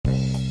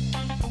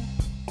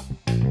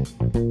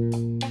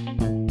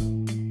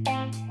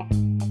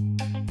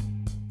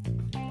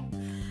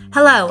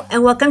Hello,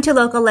 and welcome to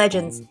Local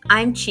Legends.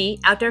 I'm Chi,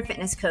 outdoor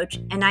fitness coach,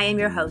 and I am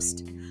your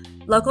host.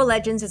 Local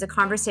Legends is a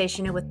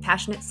conversation with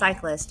passionate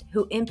cyclists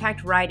who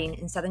impact riding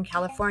in Southern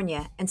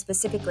California, and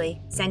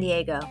specifically San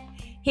Diego.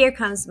 Here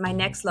comes my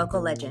next local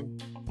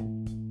legend.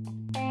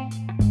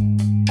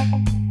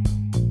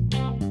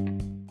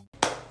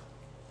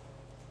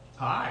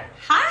 Hi.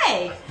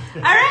 Hi.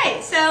 All right,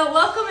 so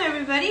welcome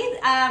everybody.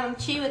 I'm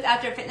Chi with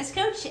Outdoor Fitness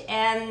Coach,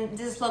 and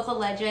this is Local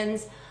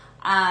Legends,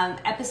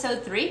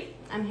 episode 3.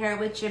 I'm here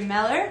with Jim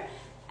Miller.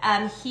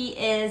 He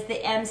is the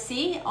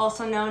Emcee,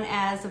 also known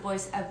as the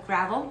voice of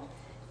gravel.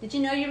 Did you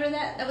know you were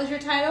that? That was your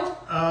title?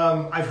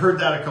 I've heard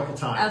that a couple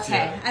times.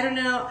 Okay, yeah. I don't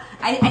know.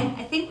 I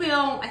think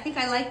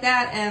I like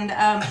that, and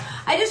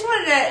I just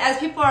wanted to, as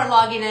people are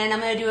logging in, I'm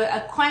going to do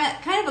a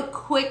kind of a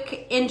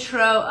quick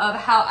intro of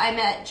how I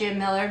met Jim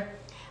Miller.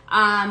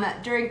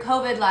 During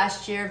COVID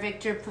last year,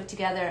 Victor put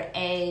together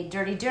a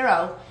Dirty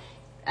Duro.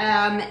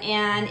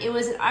 And it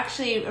was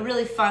actually a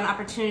really fun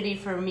opportunity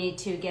for me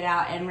to get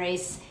out and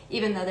race,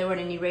 even though there weren't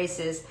any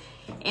races.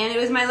 And it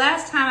was my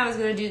last time I was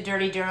going to do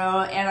Dirty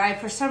Duro, and I,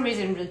 for some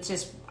reason,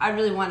 I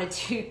really wanted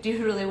to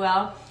do really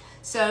well.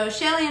 So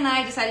Shelly and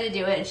I decided to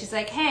do it, and she's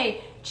like,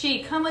 hey,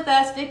 Chi, come with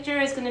us. Victor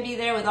is going to be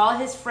there with all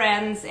his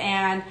friends,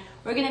 and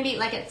we're going to meet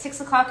like at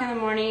 6 o'clock in the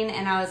morning.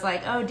 And I was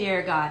like, oh,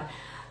 dear God.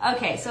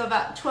 Okay, so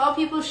about 12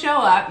 people show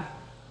up.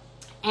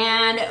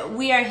 And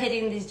we are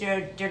hitting these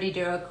Dirty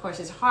Duro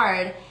courses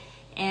hard.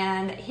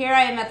 And here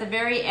I am at the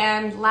very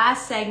end,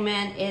 last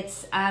segment.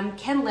 It's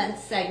Ken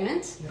Lent's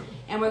segment. Yep.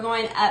 And we're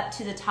going up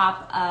to the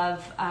top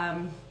of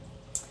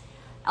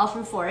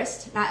Elfin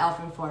Forest. Not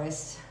Elfin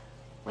Forest.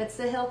 What's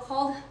the hill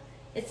called?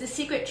 It's the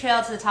secret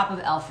trail to the top of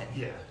Elfin.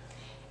 Yeah.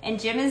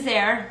 And Jim is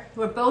there.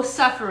 We're both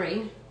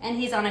suffering. And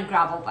he's on a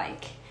gravel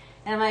bike.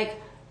 And I'm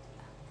like,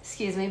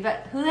 excuse me,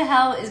 but who the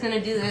hell is going to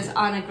do this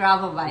on a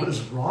gravel bike? What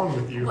is wrong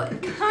with you? Well,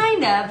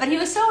 kind of, but he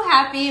was so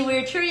happy. We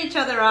were cheering each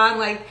other on,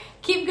 like,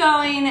 keep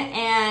going.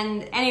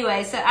 And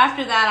anyway, so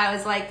after that, I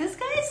was like, this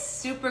guy is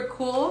super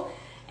cool.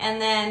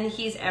 And then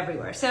he's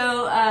everywhere.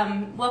 So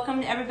welcome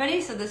to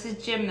everybody. So this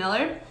is Jim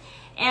Miller.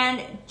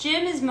 And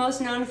Jim is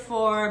most known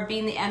for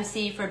being the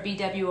MC for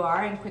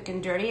BWR and Quick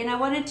and Dirty. And I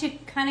wanted to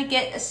kind of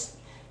get us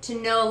to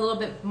know a little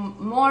bit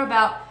more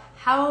about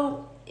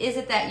how is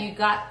it that you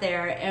got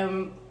there,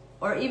 and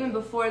or even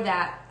before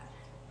that,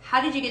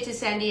 how did you get to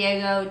San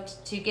Diego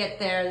to get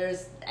there?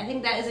 I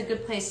think that is a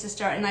good place to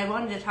start, and I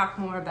wanted to talk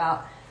more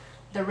about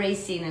the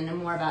racing and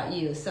more about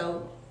you.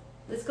 So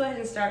let's go ahead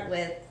and start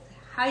with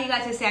how you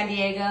got to San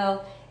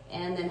Diego,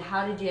 and then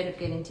how did you end up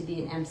getting to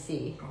be an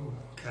MC? Oh,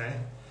 okay.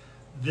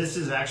 This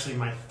is actually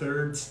my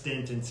third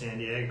stint in San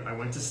Diego. I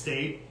went to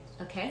state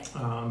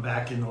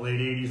back in the late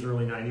 80s,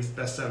 early 90s,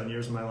 best 7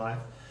 years of my life.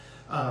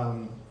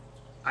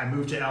 I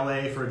moved to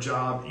LA for a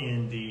job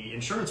in the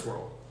insurance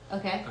world.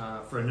 Okay.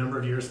 For a number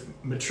of years,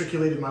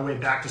 matriculated my way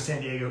back to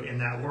San Diego in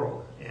that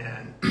world,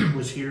 and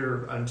was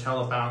here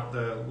until about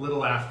the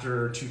little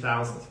after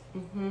 2000,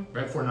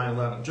 right before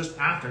 9/11, just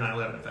after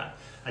 9/11 in fact.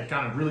 I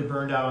kind of really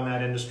burned out on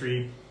that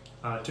industry,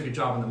 took a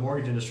job in the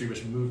mortgage industry,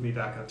 which moved me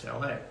back up to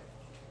LA.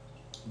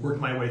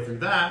 Worked my way through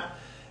that,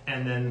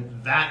 and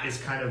then that is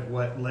kind of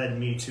what led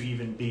me to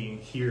even being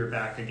here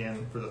back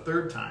again for the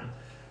third time,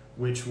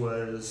 which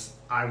was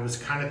I was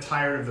kind of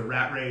tired of the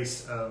rat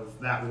race of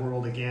that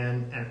world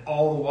again, and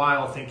all the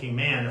while thinking,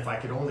 man, if I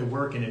could only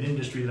work in an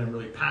industry that I'm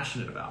really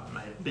passionate about. And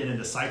I had been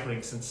into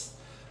cycling since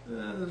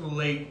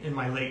in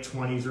my late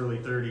 20s, early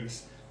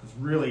 30s. I was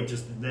really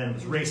just then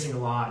was racing a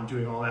lot and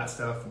doing all that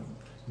stuff, and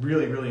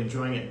really, really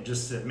enjoying it, and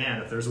just said,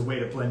 man, if there's a way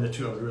to blend the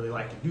two, I would really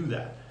like to do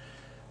that.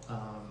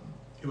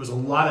 It was a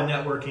lot of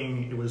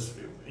networking.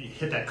 You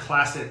hit that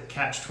classic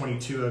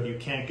catch-22 of you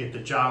can't get the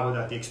job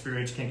without the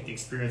experience, can't get the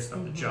experience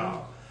without the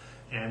job.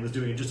 And was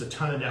doing just a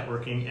ton of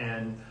networking,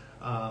 and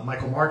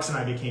Michael Marks and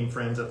I became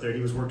friends up there.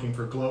 He was working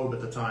for Globe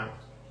at the time.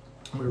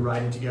 We were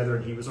riding together,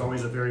 and he was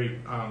always a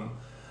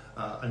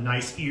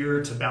nice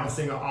ear to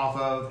bouncing off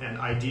of, and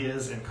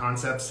ideas and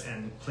concepts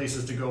and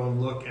places to go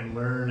and look and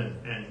learn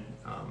and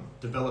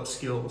develop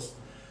skills.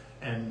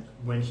 And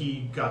when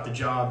he got the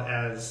job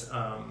as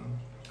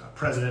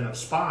president of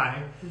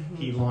SPY,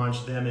 he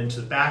launched them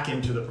back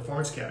into the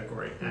performance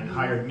category and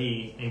hired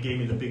me and gave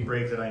me the big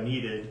break that I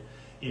needed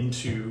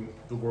into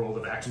the world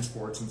of action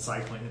sports and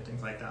cycling and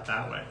things like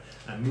that way,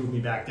 and moved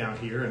me back down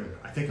here. And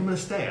I think I'm going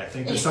to stay. I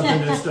think there's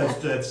something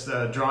that's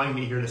drawing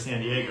me here to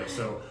San Diego.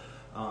 So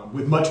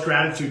with much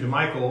gratitude to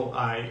Michael,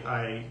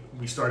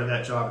 we started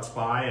that job at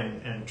SPY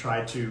and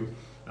tried to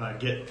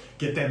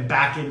get them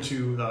back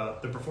into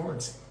the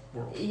performance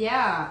world.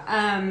 Yeah.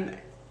 And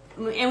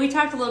we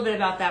talked a little bit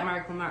about that,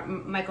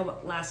 Michael,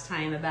 last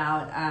time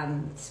about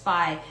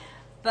SPY.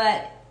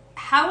 But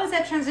how was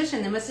that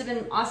transition? It must have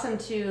been awesome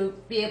to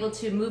be able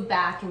to move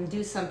back and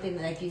do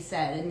something, like you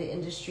said, in the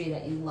industry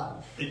that you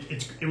love.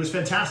 It was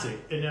fantastic,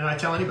 and I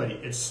tell anybody,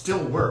 it's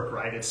still work,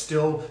 right? There's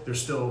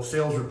still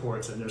sales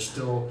reports, and there's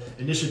still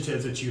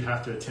initiatives that you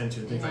have to attend to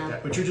and things like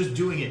that. But you're just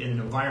doing it in an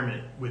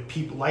environment with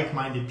people,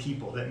 like-minded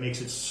people, that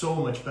makes it so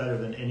much better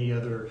than any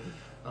other.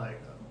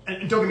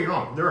 And don't get me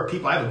wrong, there are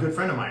people. I have a good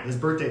friend of mine. His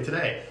birthday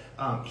today.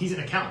 He's an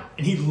accountant,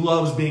 and he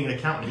loves being an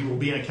accountant. He will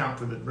be an accountant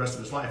for the rest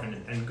of his life,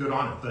 and good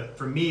on it. But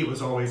for me, it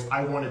was always,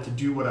 I wanted to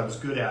do what I was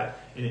good at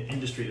in an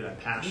industry that I'm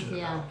passionate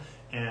about.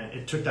 And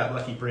it took that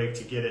lucky break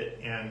to get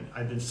it, and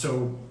I've been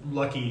so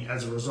lucky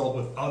as a result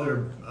with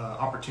other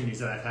opportunities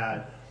that I've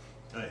had,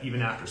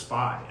 even after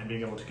SPY, and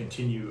being able to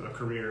continue a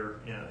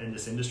career in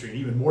this industry, and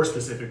even more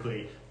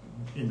specifically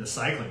in the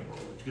cycling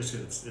world, just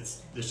because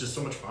it's just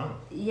so much fun.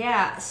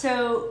 Yeah.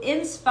 So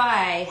in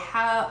SPY,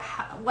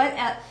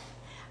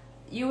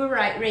 you were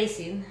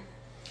racing,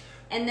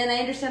 and then I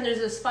understand there's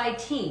a SPY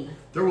team.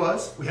 There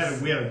was. We had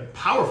a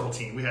powerful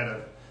team. We had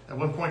at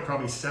one point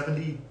probably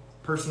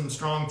 70-person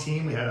strong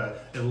team. We had an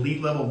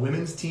elite level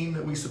women's team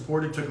that we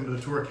supported. Took them to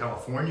the Tour of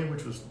California,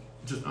 which was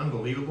just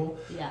unbelievable.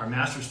 Yeah. Our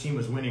Masters team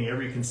was winning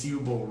every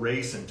conceivable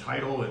race and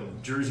title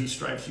and jersey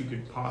stripes you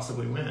could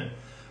possibly win.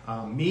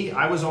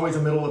 I was always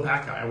a middle of the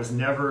pack guy. I was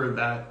never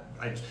that.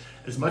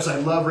 As much as I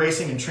love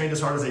racing and trained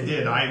as hard as I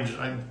did,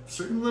 I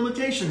certain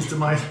limitations to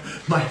my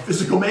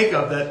physical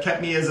makeup that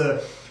kept me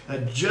I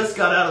just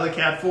got out of the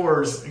Cat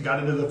 4s and got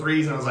into the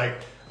 3s, and I was like,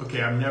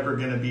 okay, I'm never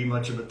going to be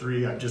much of a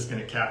 3. I'm just going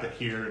to cap it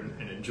here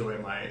and enjoy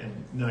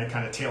and then I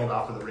kind of tailed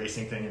off of the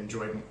racing thing and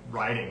enjoyed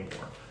riding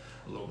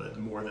a little bit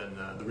more than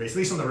the race, at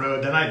least on the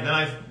road. Then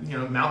I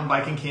mountain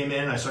biking came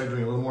in. I started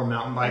doing a little more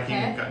mountain biking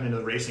and gotten into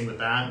the racing with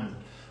that, and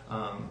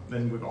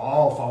then we've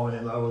all fallen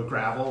in love with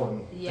gravel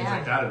and things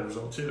like that as a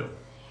result too.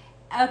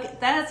 Okay,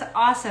 that's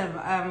awesome.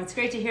 It's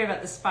great to hear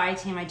about the SPY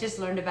team. I just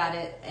learned about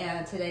it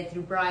today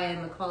through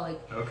Brian McCulloch.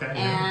 Okay.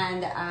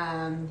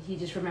 And he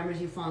just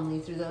remembers you fondly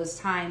through those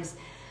times.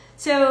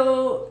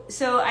 So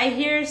I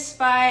hear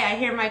SPY, I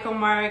hear Michael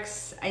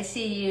Marks, I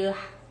see you.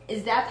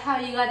 Is that how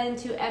you got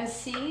into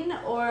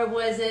emceeing, or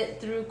was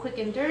it through Quick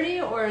and Dirty,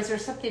 or is there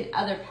something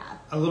other path?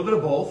 A little bit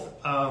of both.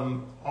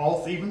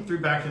 Even through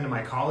back into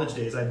my college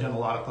days, I'd done a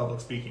lot of public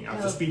speaking. I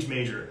was a speech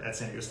major at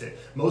San Diego State,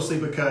 mostly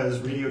because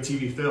radio,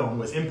 TV, film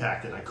was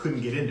impacted. I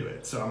couldn't get into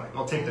it. So I'm like,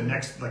 I'll take the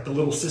next, like the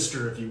little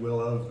sister, if you will,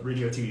 of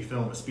radio, TV,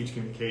 film with speech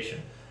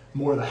communication.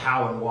 More the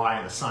how and why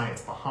and the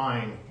science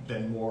behind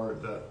than more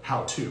the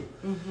how-to.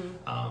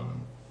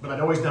 But I'd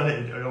always done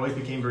it. It always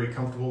became very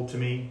comfortable to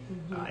me.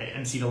 I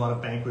emceed a lot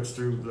of banquets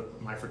through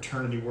my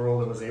fraternity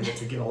world and was able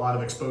to get a lot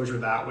of exposure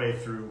that way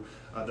through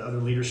the other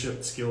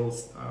leadership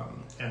skills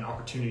and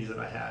opportunities that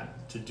I had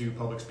to do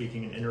public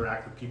speaking and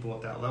interact with people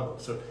at that level.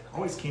 So it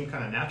always came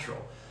kind of natural.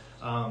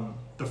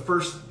 The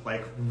first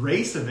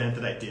race event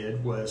that I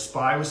did was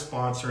SPY was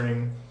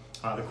sponsoring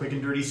the Quick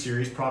and Dirty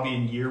series, probably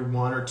in year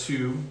 1 or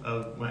 2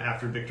 of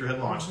after Victor had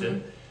launched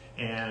it.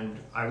 And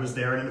I was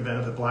there at an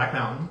event at Black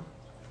Mountain.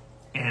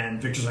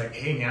 And Victor's like,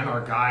 hey man,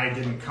 our guy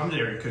didn't come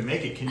today, he couldn't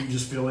make it. Can you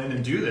just fill in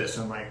and do this?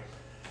 And I'm like,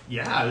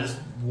 yeah, just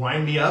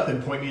wind me up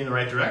and point me in the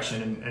right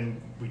direction.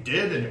 And we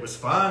did, and it was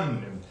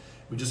fun. And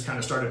we just kind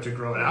of started to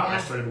grow it out.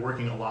 I started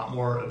working a lot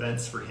more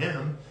events for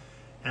him.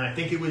 And I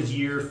think it was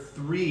year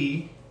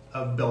 3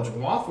 of Belgian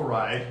Waffle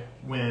Ride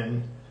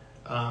when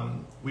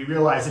we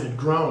realized it had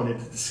grown, it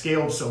had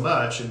scaled so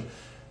much. And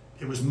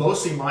it was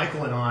mostly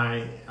Michael and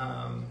I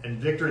and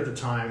Victor at the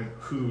time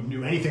who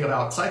knew anything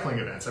about cycling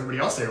events. Everybody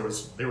else there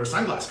they were a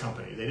sunglass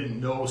company. They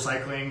didn't know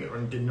cycling or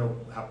didn't know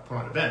how to put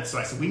on events. So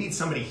I said, we need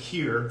somebody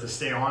here to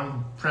stay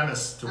on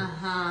premise to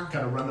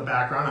kind of run the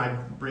background. I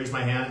raised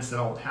my hand and said,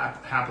 I'll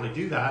happily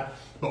do that.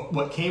 But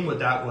what came with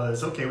that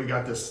was, okay, we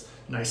got this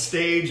nice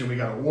stage and we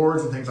got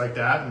awards and things like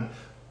that. And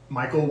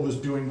Michael was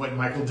doing what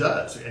Michael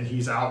does. And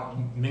he's out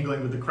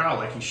mingling with the crowd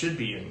like he should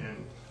be and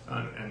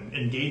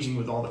engaging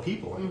with all the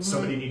people, and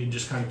somebody needed to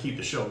just kind of keep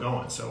the show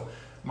going. So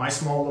my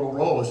small little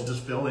role was to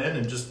just fill in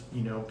and just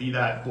be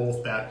that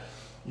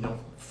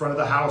front of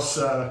the house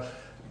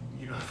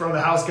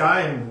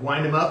guy and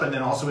wind him up, and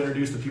then also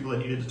introduce the people that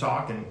needed to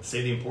talk and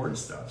say the important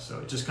stuff. So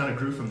it just kind of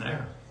grew from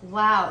there.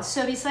 Wow.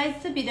 So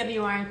besides the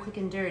BWR and Quick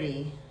and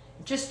Dirty,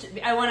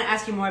 I want to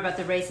ask you more about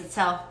the race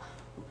itself.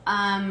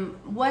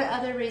 What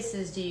other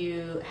races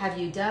have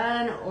you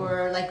done,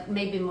 or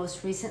maybe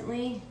most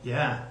recently?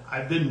 Yeah,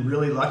 I've been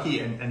really lucky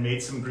and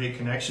made some great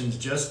connections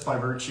just by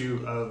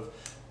virtue of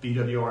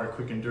BWR and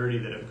Quick and Dirty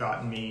that have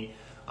gotten me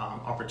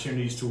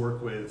opportunities to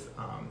work with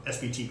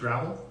SBT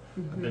Gravel.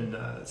 I've been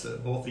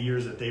both the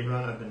years that they've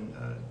run, I've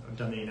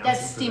done the announcement.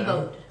 That's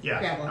Steamboat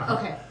Gravel.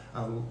 Okay.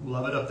 I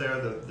love it up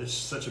there. It's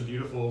such a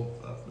beautiful,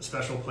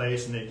 special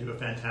place, and they do a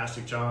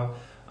fantastic job.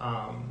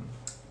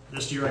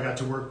 This year I got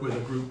to work with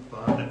a group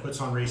that puts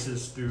on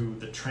races through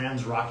the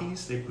Trans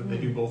Rockies. They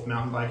do both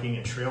mountain biking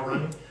and trail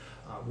running.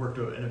 Worked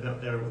an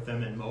event there with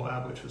them in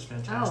Moab, which was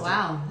fantastic. Oh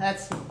wow,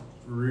 that's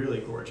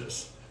really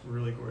gorgeous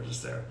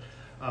there.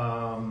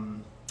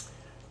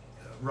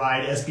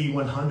 ride SB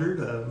 100,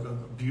 a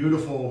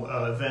beautiful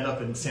event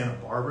up in Santa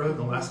Barbara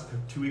the last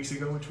 2 weeks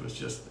ago, which was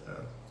just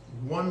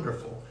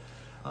wonderful.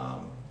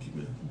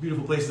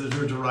 Beautiful place to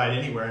deserve to ride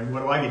anywhere. And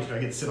what do I get to do? I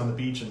get to sit on the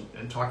beach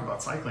and talk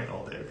about cycling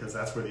all day because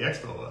that's where the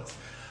expo was.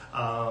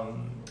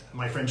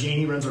 My friend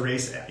Janie runs a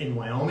race in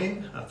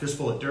Wyoming, a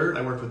Fistful of Dirt.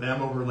 I worked with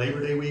them over Labor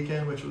Day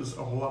weekend, which was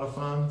a whole lot of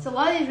fun. So a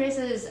lot of these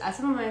races,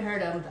 some of them I've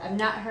heard of. I've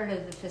not heard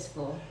of the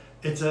Fistful.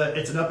 It's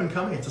an up and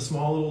coming. It's a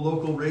small little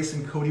local race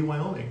in Cody,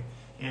 Wyoming,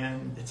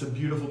 and it's a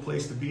beautiful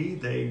place to be.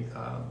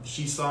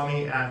 She saw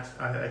me at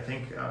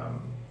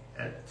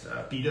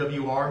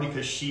BWR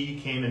because she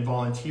came and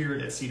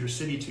volunteered at Cedar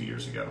City 2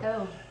 years ago.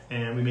 Oh.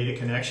 And we made a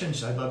connection.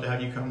 She said, I'd love to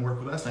have you come work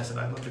with us. And I said,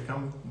 I'd love to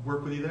come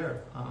work with you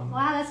there.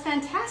 Wow, that's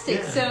fantastic.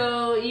 Yeah.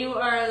 So you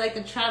are like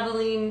the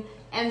traveling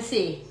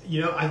MC.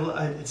 You know,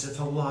 it's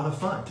a lot of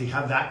fun to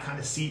have that kind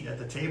of seat at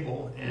the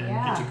table and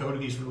get to go to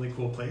these really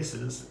cool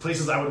places.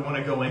 Places I would want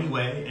to go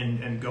anyway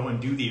and go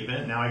and do the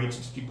event. Now I get to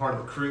just be part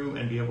of the crew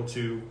and be able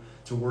to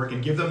work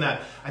and give them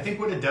that. I think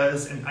what it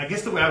does, and I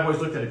guess the way I've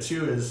always looked at it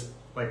too, is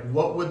like,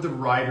 what would the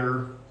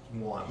rider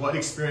want? What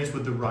experience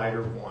would the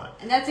rider want?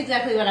 And that's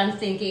exactly what I'm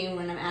thinking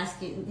when I'm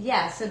asking.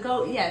 Yeah, so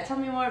tell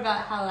me more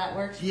about how that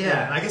works.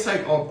 Yeah, and I guess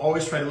I'll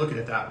always try to look at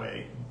it that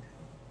way.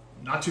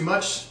 Not too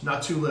much,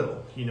 not too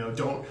little. You know,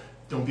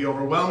 don't be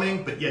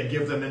overwhelming, but yet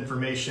give them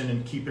information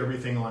and keep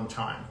everything on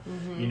time.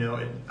 Mm-hmm. You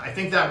know, I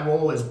think that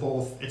role is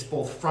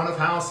both front of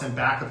house and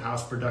back of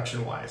house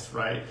production wise,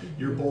 right? Mm-hmm.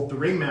 You're both the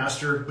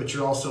ringmaster, but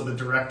you're also the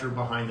director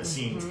behind the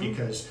scenes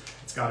because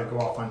it's got to go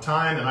off on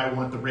time, and I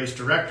want the race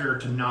director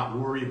to not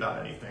worry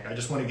about anything. I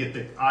just want to get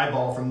the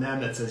eyeball from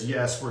them that says,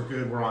 yes, we're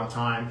good, we're on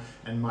time,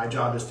 and my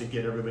job is to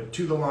get everybody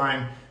to the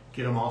line,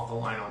 get them off the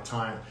line on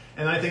time.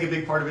 And I think a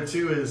big part of it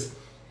too is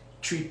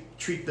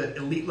treat the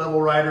elite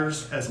level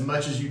riders as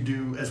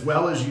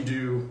well as you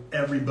do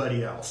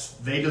everybody else.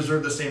 They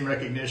deserve the same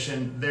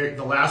recognition.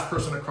 The last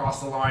person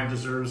across the line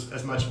deserves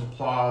as much of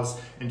applause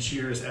and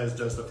cheers as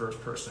does the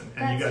first person.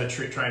 And you got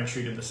to try and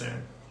treat them the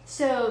same.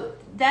 So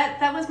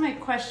that was my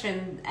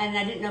question, and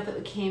I didn't know if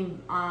it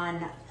came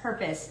on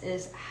purpose,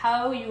 is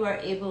how you are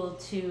able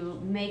to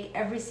make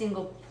every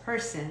single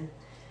person,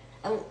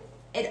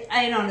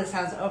 I know this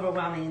sounds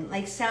overwhelming,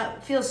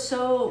 feels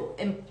so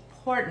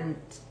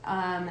important.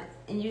 And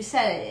you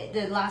said it,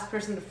 the last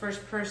person, the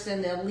first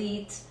person, the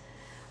elite.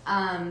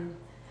 How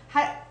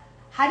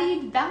do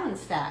you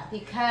balance that?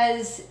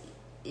 Because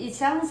it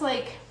sounds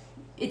like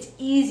it's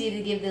easy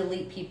to give the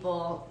elite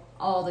people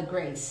all the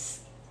grace.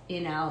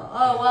 You know,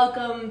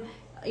 welcome,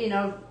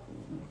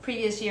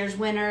 previous year's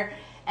winner.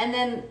 And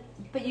then,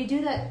 but you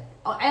do that,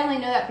 I only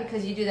know that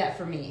because you do that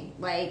for me.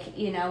 Like,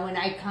 when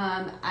I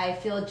come, I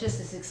feel just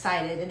as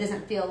excited. It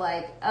doesn't feel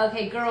like,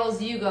 okay,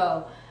 girls, you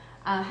go.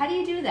 How do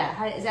you do that?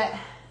 How is that?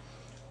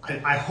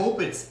 I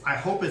hope it's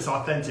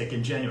authentic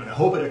and genuine. I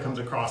hope it comes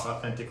across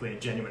authentically and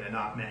genuine and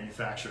not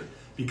manufactured,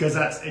 because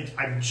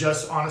I'm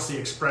just honestly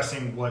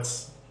expressing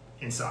what's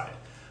inside,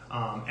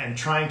 and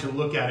trying to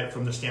look at it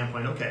from the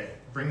standpoint, okay,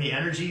 bring the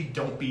energy,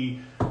 don't be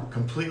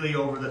completely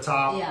over the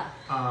top.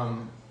 Yeah.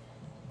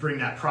 Bring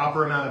that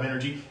proper amount of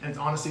energy, and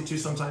honestly too,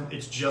 sometimes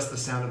it's just the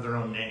sound of their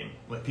own name.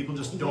 Like, people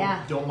just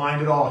don't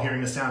mind at all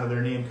hearing the sound of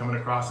their name coming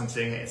across and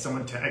saying, hey,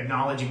 someone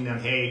acknowledging them,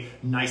 hey,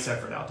 nice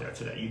effort out there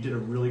today. You did a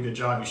really good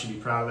job. You should be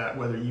proud of that,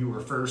 whether you were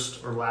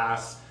first or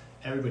last.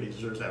 Everybody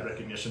deserves that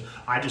recognition.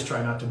 I just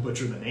try not to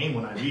butcher the name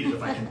when I read it.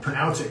 If I can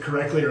pronounce it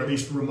correctly, or at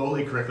least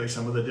remotely correctly,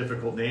 some of the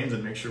difficult names,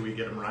 and make sure we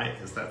get them right,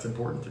 because that's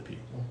important to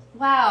people.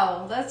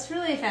 Wow, that's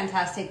really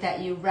fantastic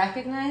that you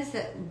recognize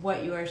that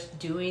what you are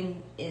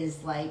doing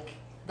is like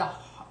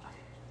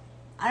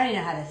I don't even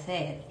know how to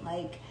say it.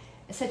 Like,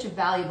 it's such a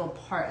valuable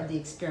part of the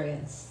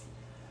experience.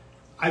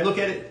 I look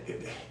at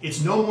it,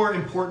 it's no more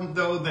important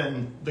though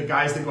than the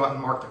guys that go out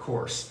and mark the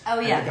course. Oh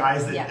yeah. And the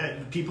guys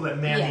that, people that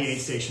man the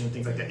aid station and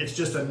things like that. It's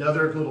just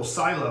another little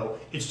silo.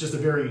 It's just a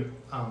very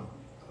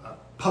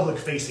public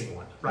facing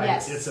one, right?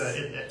 Yes.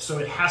 So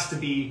it has to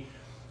be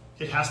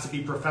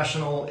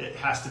professional. It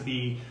has to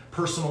be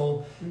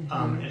personal.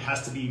 Mm-hmm. It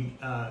has to be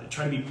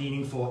try to be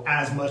meaningful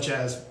as much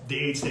as the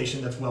aid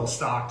station that's well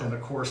stocked and the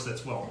course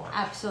that's well marked.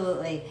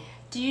 Absolutely.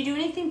 Do you do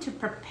anything to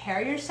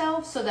prepare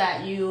yourself so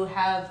that you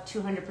have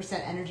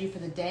 200% energy for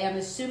the day? I'm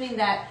assuming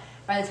that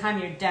by the time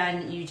you're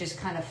done, you just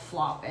kind of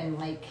flop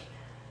and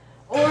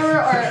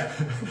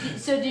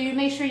so do you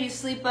make sure you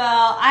sleep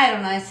well? I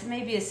don't know. It's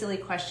maybe a silly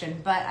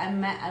question, but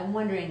I'm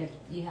wondering if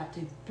you have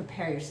to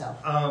prepare yourself.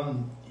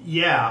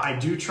 Yeah, I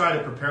do try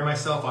to prepare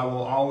myself. I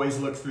will always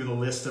look through the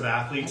list of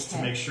athletes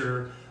to make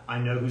sure I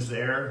know who's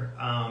there,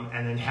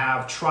 and then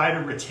try to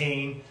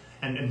retain.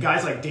 And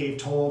guys like Dave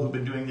Toll, who've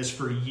been doing this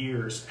for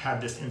years,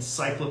 have this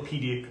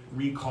encyclopedic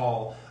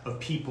recall of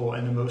people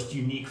and the most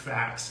unique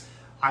facts.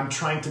 I'm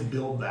trying to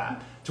build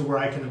that to where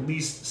I can at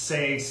least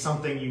say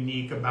something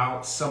unique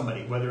about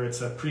somebody, whether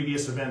it's a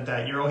previous event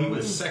that year, he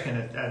was second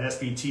at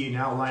SBT,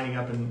 now lining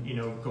up and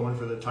going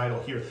for the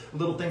title here.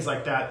 Little things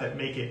like that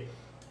make it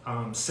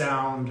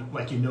sound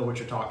like you know what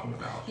you're talking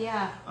about.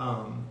 Yeah.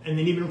 And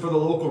then even for the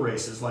local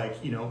races,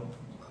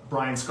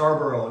 Brian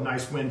Scarborough, a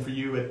nice win for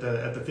you at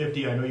the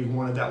 50. I know you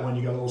wanted that one.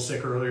 You got a little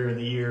sick earlier in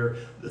the year.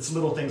 It's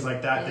little things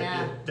like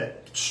that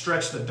that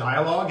stretch the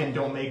dialogue and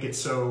don't make it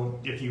so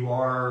if you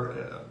are,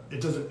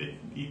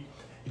 it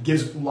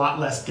gives a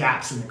lot less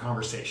gaps in the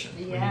conversation.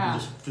 Yeah. When you can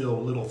just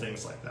fill little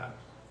things like that.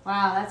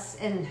 Wow,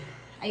 and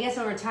I guess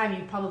over time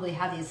you probably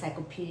have the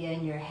encyclopedia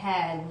in your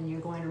head when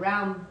you're going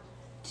around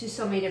to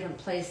so many different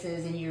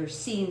places and you're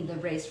seeing the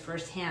race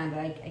firsthand,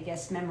 but I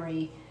guess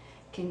memory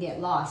can get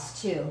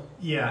lost too.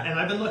 Yeah, and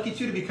I've been lucky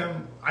too to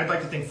become, I'd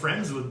like to think,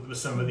 friends with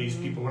some of these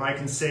people. When I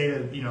can say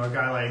to, a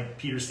guy like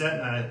Peter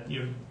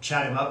Stetton,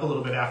 chat him up a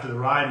little bit after the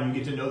ride and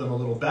you get to know them a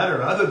little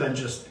better, other than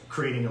just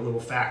creating a little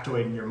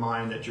factoid in your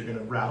mind that you're going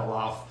to rattle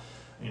off,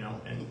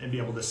 and be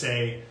able to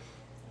say,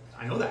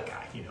 I know that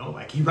guy,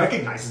 like he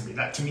recognizes me.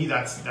 That to me,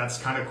 that's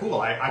kind of cool.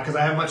 Because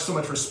I have so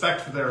much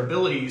respect for their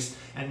abilities,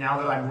 and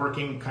now that I'm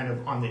working kind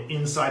of on the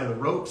inside of the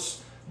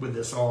ropes with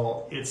this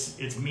all,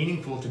 it's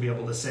meaningful to be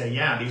able to say,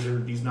 yeah,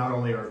 these not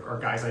only are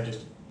guys I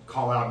just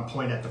call out and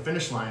point at the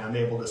finish line. I'm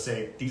able to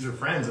say these are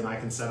friends, and I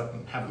can set up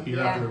and have a beer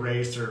after the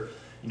race, or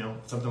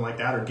something like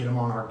that, or get them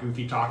on our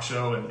goofy talk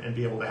show and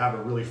be able to have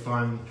a really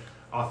fun,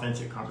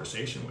 authentic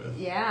conversation with.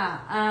 Yeah.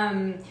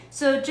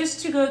 So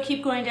just to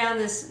keep going down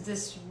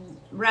this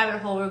rabbit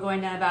hole we're going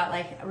down about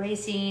like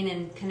racing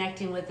and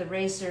connecting with the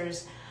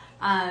racers,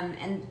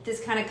 and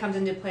this kind of comes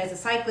into play as a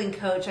cycling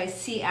coach. I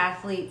see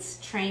athletes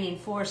training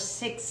for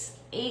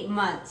 6-8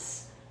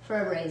 months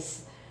for a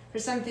race, for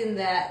something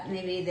that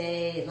maybe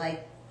they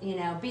like,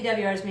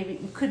 BWRs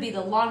maybe could be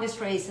the longest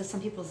race of some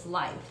people's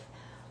life,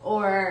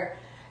 or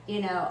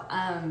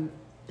some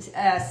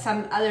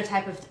other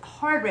type of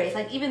hard race,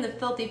 like even the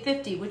Filthy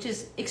 50, which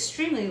is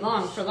extremely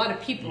long for a lot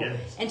of people.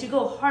 Yes. And to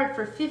go hard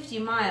for 50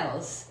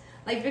 miles,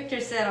 like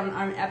Victor said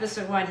on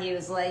episode 1, he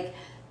was like,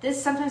 this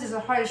sometimes is the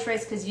hardest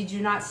race because you do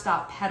not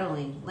stop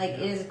pedaling. Like, it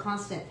is a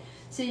constant.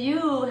 So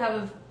you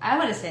have, I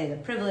want to say, the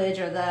privilege,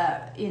 or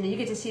you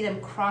get to see them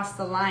cross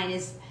the line.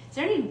 Is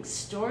there any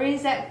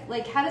stories that,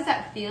 like, how does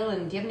that feel?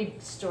 And do you have any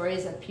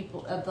stories of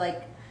people, of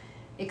like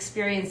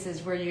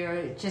experiences where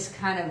you're just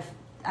kind of,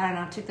 I don't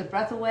know, took the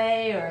breath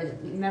away or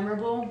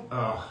memorable?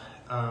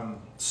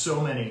 So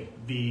many.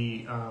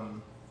 The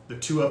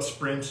 2-up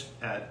sprint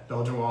at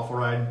Belgian Waffle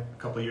Ride a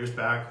couple of years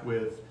back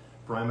with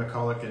Brian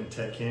McCulloch and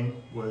Ted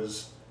King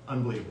was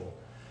unbelievable.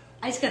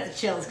 I just got the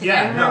chills because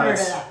I remember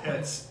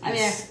that.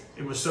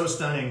 It was so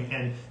stunning,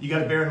 and you got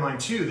to bear in mind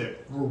too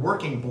that we're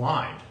working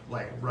blind.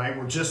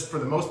 We're just, for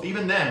the most,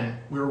 even then,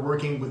 we were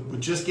working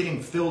with just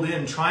getting filled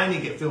in, trying to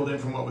get filled in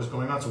from what was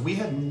going on. So we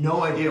had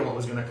no idea what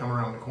was going to come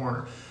around the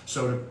corner.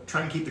 So to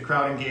try and keep the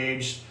crowd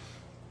engaged,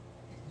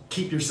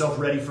 keep yourself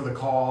ready for the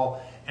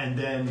call, and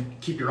then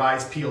keep your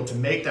eyes peeled to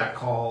make that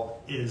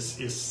call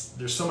is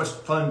there's so much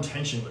fun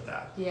tension with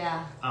that.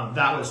 Yeah.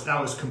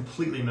 That was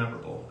completely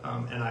memorable,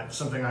 and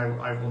something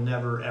I will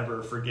never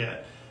ever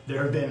forget.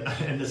 There have been,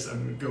 and this,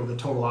 I'm going to go the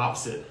total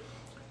opposite,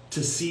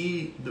 to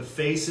see the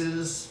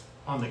faces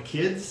on the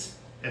kids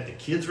at the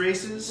kids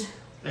races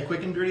at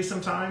Quick and Dirty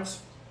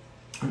sometimes,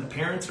 and the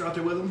parents are out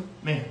there with them.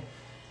 Man,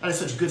 that is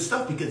such good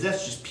stuff, because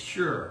that's just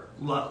pure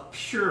love,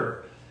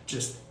 pure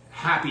just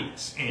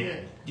happiness,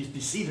 and you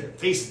see their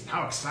faces,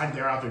 how excited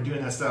they're out there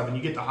doing that stuff, and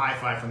you get the high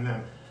five from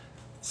them.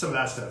 Some of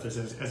that stuff is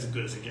as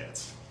good as it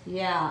gets.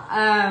 Yeah.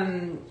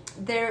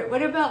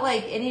 What about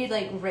like any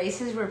like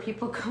races where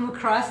people come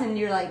across and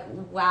you're like,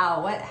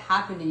 wow, what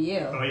happened to you?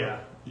 Oh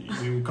yeah,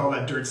 we would call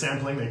that dirt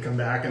sampling. They come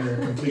back and they're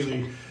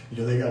completely,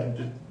 they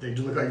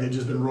look like they've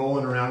just been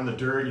rolling around in the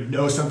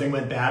dirt. Something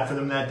went bad for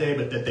them that day,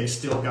 but that they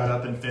still got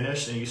up and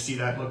finished, and you see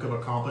that look of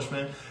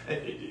accomplishment.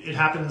 It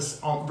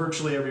happens on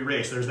virtually every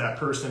race. There's that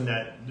person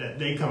that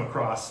they come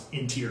across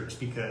in tears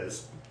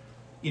because,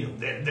 they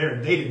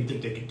didn't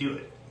think they could do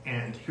it.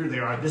 And here they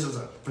are.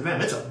 For them,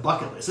 it's a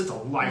bucket list. It's a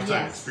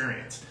lifetime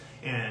experience,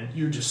 and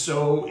you're just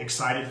so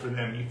excited for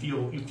them.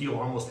 You feel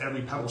almost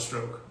every pedal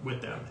stroke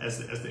with them as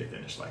they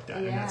finish like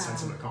that. Yeah. And that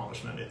sense of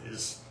accomplishment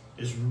is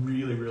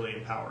really, really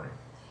empowering.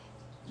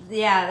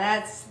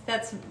 Yeah,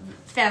 that's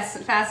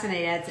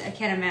fascinating. I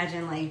can't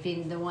imagine like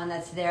being the one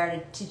that's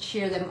there to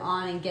cheer them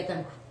on and get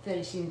them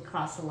finishing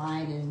across the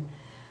line.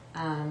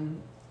 And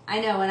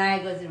I know when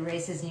I go through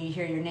races and you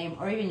hear your name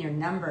or even your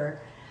number,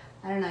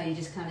 I don't know, you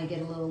just kind of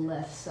get a little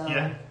lift. So,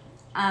 yeah.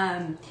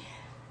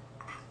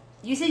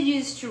 You said you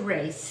used to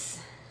race.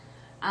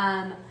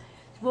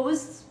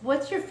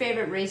 What's your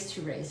favorite race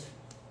to race?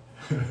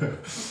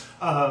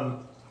 Or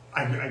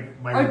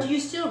do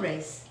you still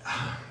race?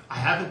 I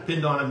haven't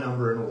pinned on a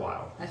number in a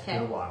while. Okay.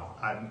 In a while.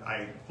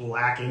 I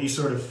lack any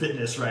sort of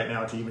fitness right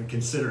now to even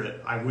consider it.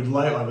 I would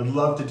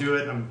love to do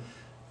it. I'm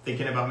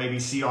thinking about maybe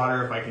Sea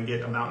Otter, if I can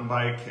get a mountain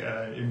bike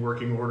in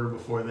working order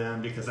before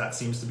then, because that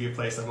seems to be a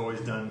place I've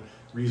always done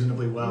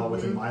reasonably well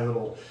within my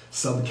little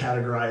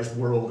subcategorized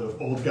world of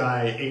old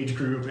guy age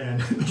group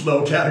and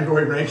low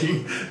category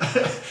ranking.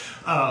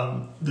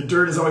 The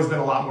dirt has always been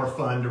a lot more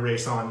fun to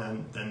race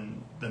on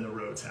than the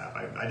roads have.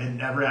 I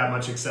didn't ever have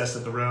much success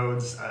at the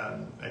roads.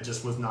 I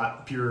just was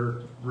not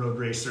pure road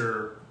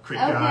racer, crit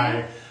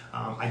guy.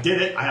 I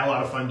did it. I had a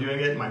lot of fun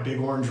doing it. My big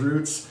orange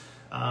roots.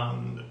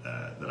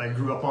 that I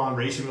grew up on.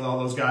 Racing with all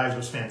those guys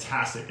was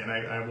fantastic, and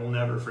I will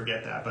never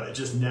forget that. But it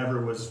just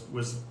never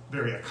was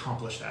very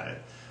accomplished at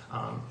it.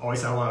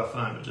 Always had a lot of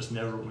fun, but just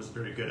never was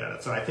very good at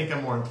it. So I think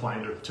I'm more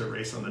inclined to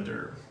race on the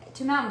dirt.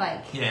 To mountain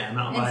bike. Yeah,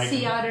 mountain bike. And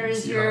Sea Otter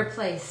is your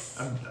place.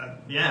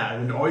 Yeah,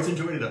 I've always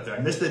enjoyed it up there. I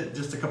missed it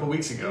just a couple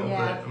weeks ago, Yeah.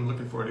 but I'm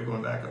looking forward to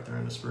going back up there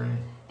in the spring.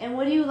 And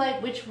what do you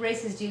like? Which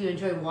races do you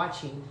enjoy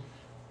watching?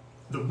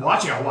 I'll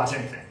watch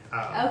anything.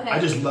 Okay. I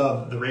just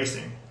love the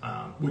racing,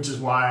 which is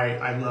why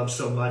I love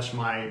so much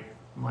my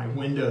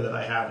window that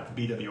I have at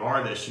the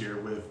BWR this year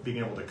with being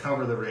able to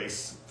cover the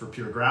race for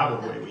pure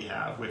gravel the way we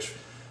have, which,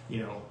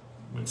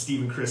 when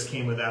Steve and Chris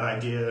came with that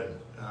idea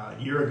a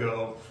year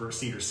ago for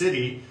Cedar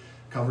City,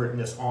 cover it in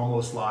this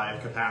almost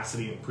live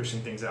capacity and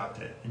pushing things out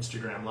to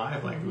Instagram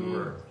Live like we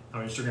were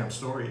on Instagram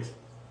Stories,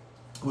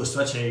 was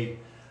such a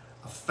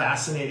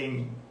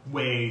fascinating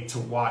way to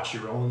watch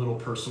your own little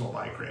personal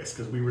bike race,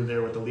 because we were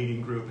there with the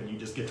leading group and you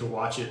just get to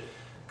watch it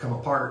come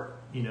apart,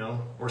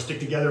 or stick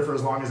together for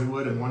as long as it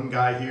would, and one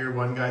guy here,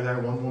 one guy there,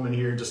 one woman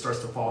here just starts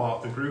to fall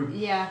off the group.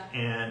 Yeah.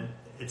 And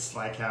it's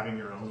like having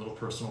your own little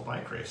personal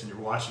bike race, and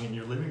you're watching in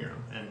your living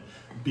room. And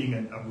being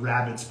a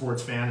rabid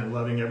sports fan and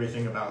loving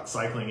everything about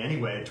cycling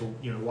anyway, to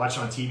watch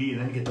on TV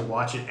and then get to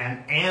watch it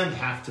and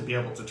have to be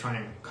able to try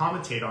and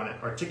commentate on it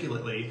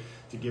articulately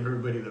to give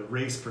everybody the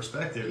race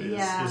perspective is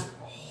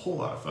a whole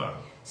lot of fun.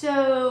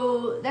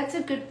 So that's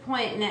a good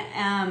point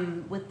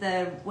with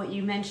what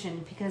you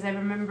mentioned, because I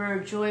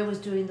remember Joy was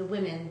doing the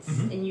women's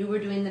and you were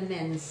doing the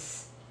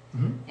men's,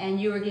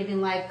 and you were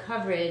giving live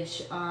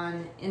coverage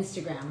on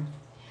Instagram.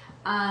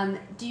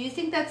 Do you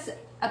think that's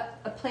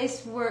a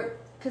place where,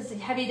 because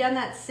have you done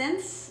that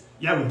since?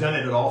 Yeah, we've done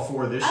it at all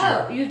 4 this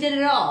year. Oh, you did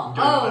it all.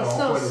 All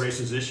 4 of the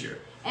races this year.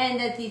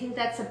 And do you think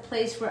that's a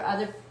place where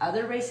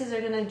other races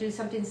are going to do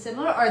something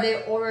similar, or are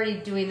they already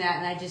doing that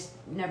and I just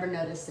never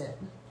noticed it?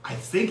 I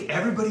think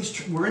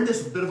we're in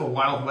this bit of a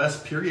Wild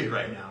West period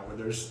right now where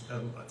there's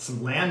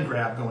some land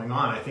grab going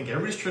on. I think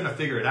everybody's trying to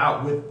figure it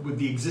out with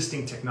the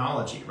existing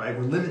technology, right?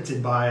 We're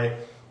limited by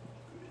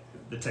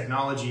the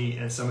technology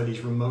and some of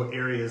these remote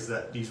areas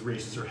that these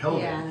races are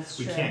held in. That's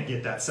we true. Can't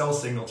get that cell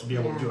signal to be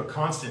able to do a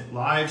constant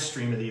live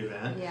stream of the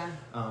event.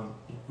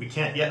 We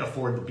can't yet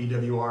afford the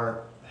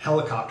BWR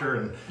helicopter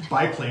and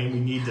biplane we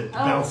need to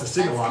bounce the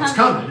signal off.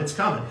 It's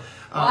coming.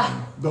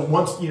 But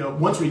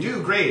once we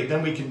do, great.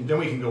 Then we can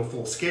go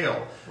full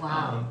scale.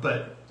 Wow.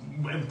 But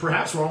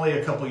perhaps we're only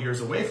a couple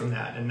years away from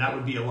that, and that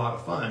would be a lot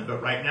of fun.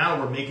 But right now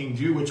we're making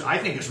do, which I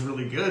think is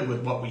really good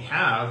with what we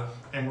have,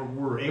 and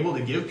we're able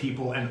to give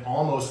people an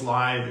almost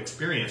live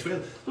experience. We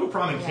had a little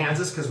problem in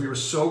Kansas because we were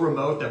so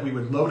remote that we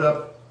would load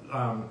up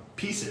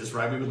pieces,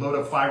 right? We would load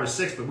up 5 or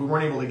 6, but we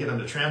weren't able to get them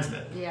to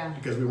transmit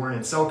because we weren't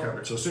in cell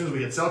coverage. So as soon as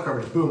we had cell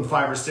coverage, boom,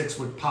 5 or 6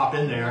 would pop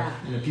in there,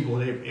 and then people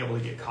would be able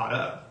to get caught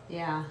up.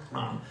 Yeah.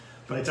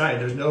 But I tell you,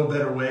 there's no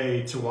better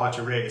way to watch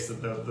a race.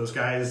 Those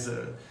guys,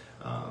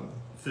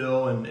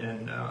 Phil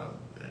and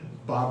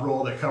Bob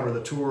Roll that cover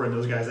the tour, and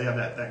those guys, they have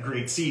that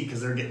great seat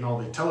because they're getting all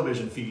the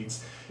television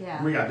feeds.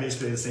 Yeah. We got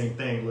basically the same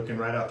thing, looking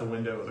right out the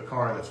window of the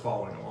car that's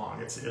following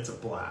along. It's a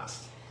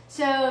blast.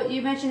 So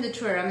you mentioned the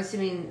tour. I'm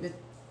assuming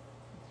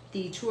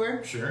the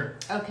tour? Sure.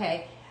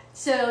 Okay.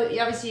 So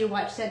obviously you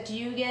watch that.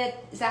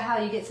 Is that how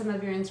you get some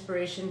of your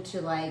inspiration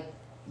to like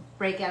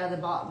break out of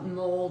the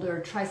mold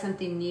or try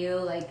something new,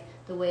 like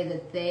the way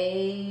that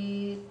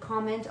they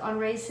comment on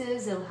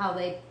races and how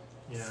they,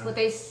 what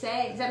they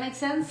say? Does that make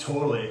sense?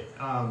 Totally.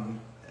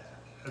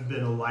 I've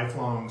been a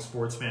lifelong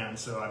sports fan,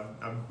 so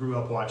I grew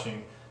up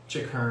watching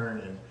Chick Hearn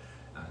and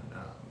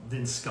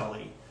Vince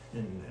Scully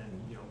and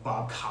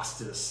Bob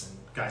Costas and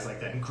guys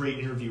like that, and great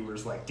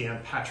interviewers like Dan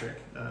Patrick.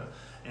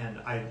 And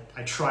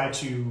I try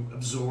to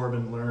absorb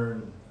and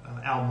learn.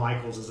 Al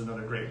Michaels is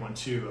another great one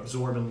too.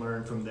 Absorb and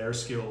learn from their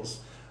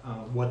skills,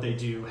 what they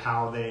do,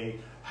 how they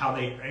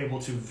are able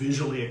to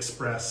visually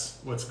express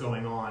what's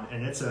going on,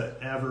 and it's an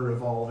ever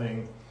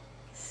evolving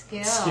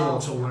skill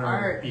to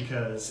learn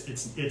because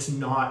it's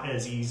not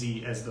as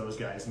easy as those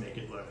guys make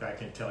it look. I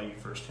can tell you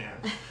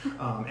firsthand.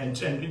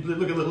 And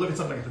look at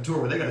something like the tour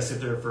where they got to sit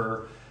there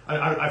for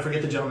I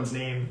forget the gentleman's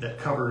name that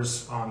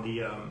covers on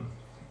the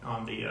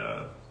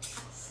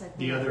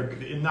other,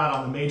 not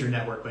on the major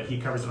network, but he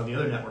covers it on the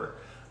other network.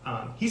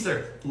 He's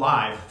there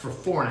live for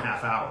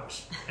 4.5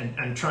 hours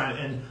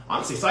and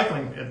honestly,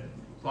 cycling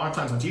a lot of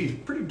times on TV is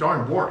pretty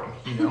darn boring,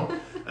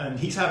 and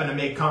he's having to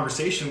make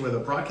conversation with a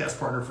broadcast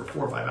partner for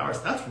 4 or 5 hours.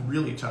 That's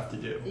really tough to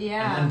do.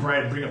 Yeah. And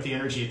then bring up the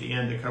energy at the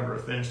end to cover a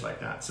finish like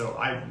that. So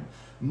I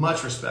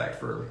much respect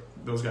for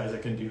those guys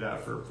that can do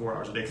that for 4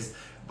 hours a day, because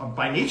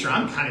by nature,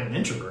 I'm kind of an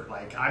introvert.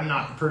 Like, I'm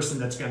not the person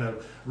that's going to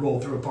roll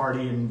through a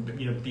party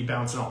and be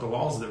bouncing off the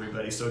walls with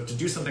everybody. So to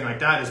do something like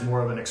that is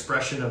more of an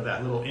expression of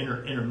that little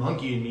inner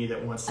monkey in me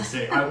that wants to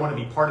say, I want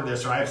to be part of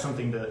this, or I have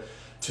something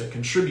to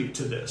contribute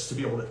to this, to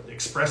be able to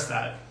express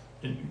that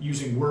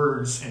using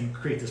words and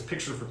create this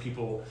picture for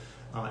people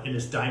in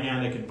this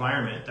dynamic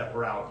environment that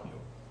we're out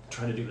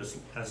trying to do this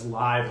as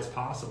live as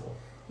possible.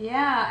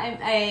 Yeah,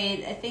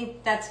 I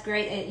think that's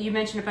great. You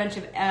mentioned a bunch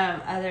of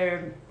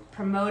other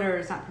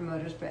not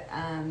promoters, but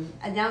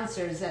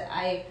announcers that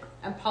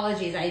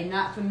apologies, I'm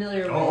not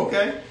familiar with. Oh,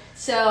 okay.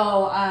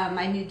 So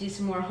I need to do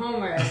some more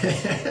homework.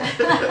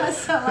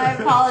 So my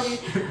apologies.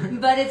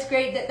 But it's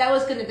great that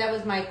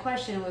was my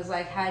question, was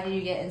like, how do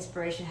you get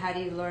inspiration? How do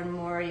you learn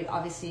more? You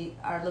obviously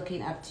are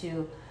looking up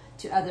to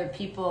other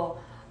people.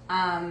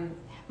 My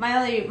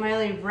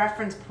only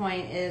reference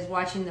point is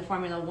watching the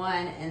Formula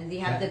One, and you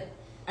have the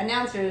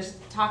announcers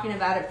talking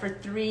about it for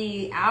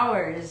 3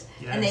 hours,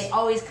 and they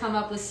always come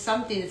up with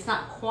something. It's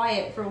not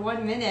quiet for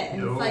 1 minute,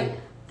 and it's like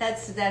that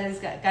has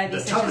got to be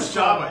the toughest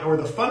job, or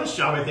the funnest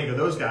job, I think, of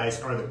those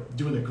guys are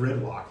doing the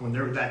grid walk, when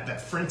they're that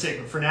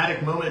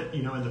frenetic moment,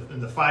 in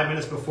the 5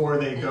 minutes before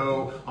they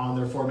go on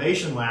their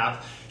formation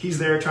lap. He's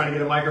there trying to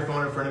get a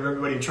microphone in front of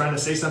everybody, trying to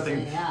say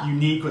something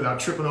unique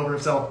without tripping over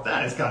himself.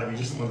 That has got to be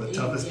just one of the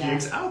toughest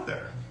gigs out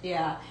there.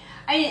 Yeah.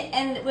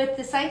 And with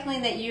the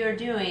cycling that you're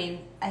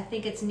doing, I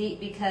think it's neat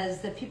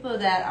because the people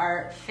that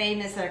are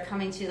famous that are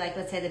coming to, like,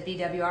 let's say the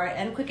BWR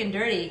and Quick and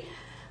Dirty,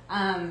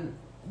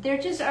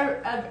 they're just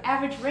are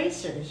average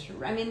racers.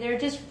 I mean, they're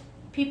just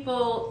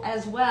people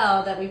as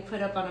well that we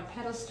put up on a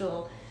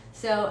pedestal.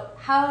 So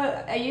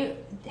how do you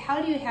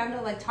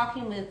handle, like,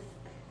 talking with,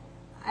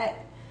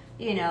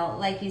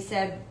 like you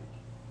said,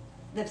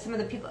 some of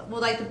the people,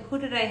 well, like, who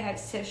did I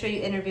have to show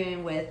you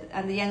interviewing with?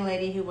 The young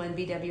lady who won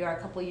BWR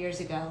a couple years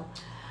ago.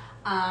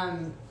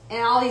 And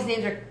all these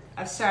names are,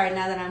 I'm sorry,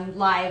 now that I'm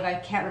live, I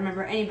can't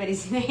remember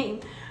anybody's name.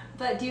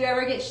 But do you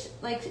ever get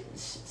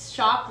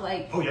shocked?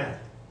 Like, oh yeah,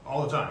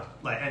 all the time.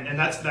 Like, and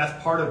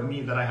that's part of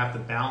me that I have to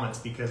balance,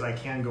 because I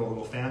can go a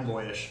little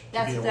fanboyish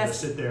to be able to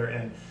sit there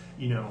and,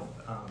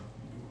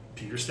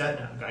 Peter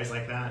Stettner, guys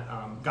like that,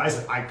 guys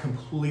that I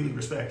completely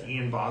respect,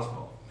 Ian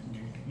Boswell.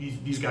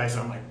 These guys,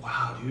 I'm like,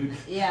 wow, dude.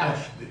 Yeah.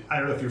 I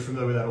don't know if you're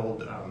familiar with that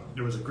old,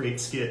 there was a great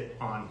skit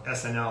on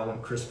SNL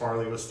when Chris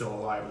Farley was still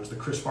alive. It was the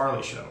Chris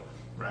Farley Show,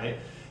 right?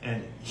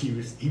 And he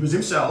was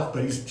himself,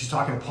 but he's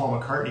talking to Paul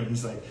McCartney.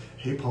 He's like,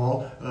 hey,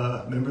 Paul,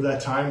 remember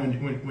that time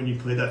when you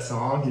played that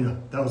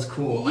song? That was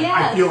cool.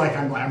 Yes. I feel like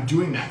I'm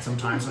doing that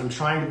sometimes. I'm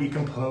trying to be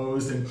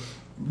composed and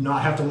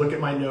not have to look at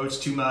my notes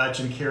too much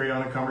and carry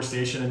on a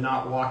conversation and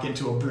not walk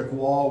into a brick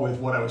wall with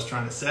what I was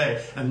trying to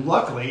say. And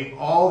luckily,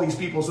 all these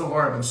people so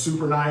far have been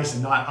super nice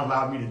and not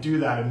allowed me to do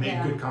that and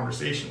made good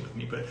conversation with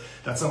me. But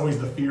that's always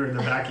the fear in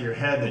the back of your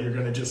head that you're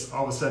going to just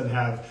all of a sudden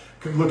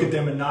look at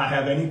them and not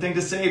have anything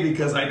to say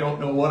because I don't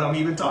know what I'm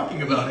even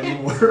talking about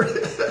anymore.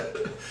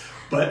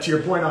 But to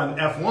your point on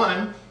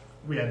F1,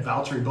 we had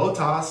Valtteri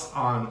Bottas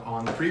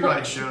on the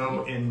pre-ride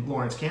show in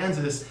Lawrence,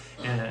 Kansas,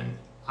 and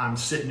I'm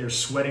sitting there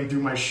sweating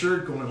through my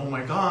shirt going, oh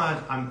my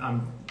God,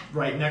 I'm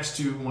right next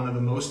to one of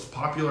the most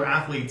popular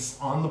athletes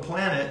on the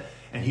planet,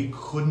 and he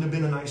couldn't have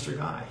been a nicer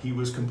guy.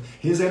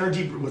 His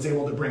energy was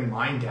able to bring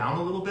mine down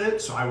a little bit,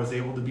 so I was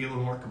able to be a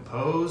little more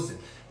composed. And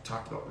we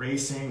talked about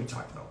racing, we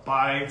talked about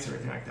bikes,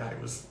 everything like that.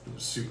 It was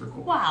super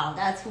cool. Wow,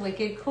 that's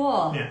wicked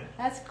cool. Yeah.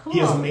 That's cool. He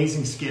has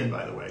amazing skin,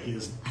 by the way. He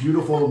has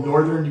beautiful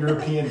Northern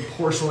European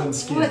porcelain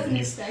skin. Wasn't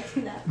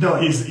expecting that. No,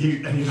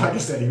 and like I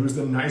said, he was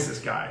the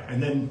nicest guy.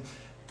 And then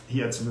he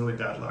had some really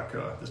bad luck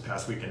this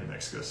past weekend in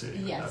Mexico City.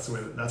 Yes.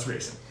 That's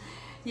racing.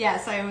 Yeah,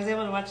 so I was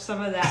able to watch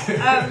some of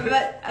that.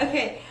 But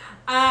okay,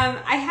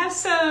 I have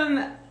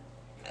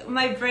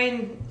my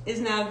brain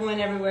is now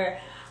going everywhere.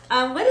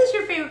 What is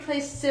your favorite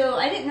place? So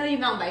I didn't know you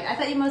mountain bike. I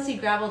thought you mostly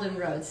graveled and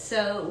roads.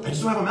 So I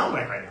just don't have a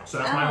mountain bike right now, so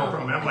that's my whole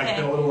problem. I'm like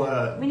a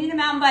little. We need a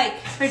mountain bike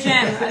for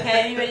Jim.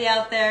 Okay, anybody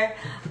out there?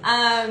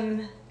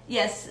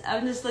 Yes,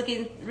 I'm just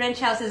looking. Wrench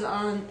House is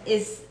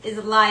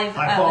live.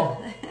 Hi,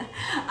 Paul.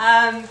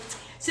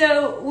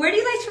 So where do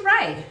you like to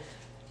ride?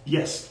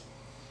 Yes.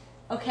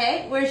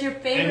 Okay, where's your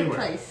favorite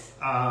place?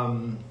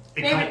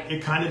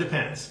 It kind of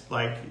depends.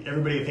 Like,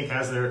 everybody I think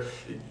has their.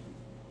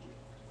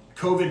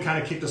 COVID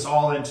kind of kicked us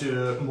all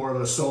into more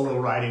of a solo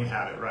riding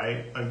habit,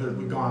 right? Like,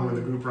 we've gone with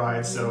the group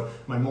rides, so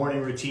my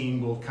morning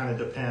routine will kind of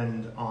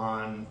depend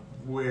on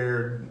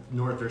where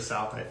north or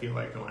south I feel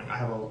like going. I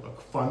have a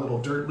fun little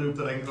dirt loop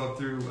that I can go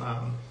through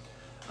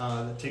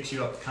that takes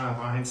you up kind of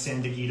behind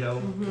San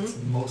Diego. It's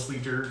mostly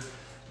dirt.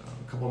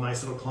 A couple of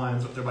nice little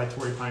climbs up there by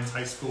Torrey Pines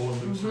High School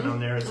and loops around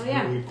there. It's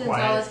really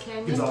quiet.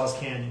 Gonzales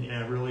Canyon,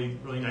 yeah, really,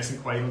 really nice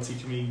and quiet. You don't see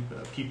too many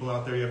people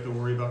out there you have to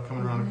worry about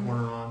coming around a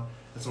corner on.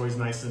 It's always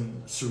nice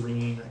and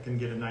serene. I can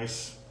get a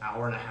nice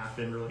hour and a half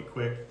in really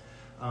quick.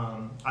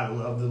 I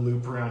love the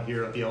loop around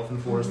here. The Elfin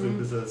Forest Loop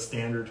is a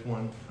standard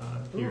one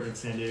here in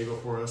San Diego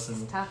for us,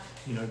 and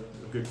a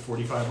good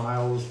 45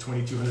 miles,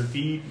 2,200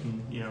 feet,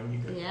 and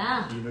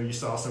you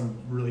saw some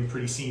really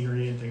pretty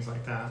scenery and things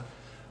like that.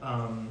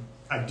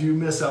 I do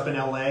miss up in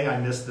LA. I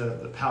miss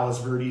the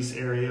Palos Verdes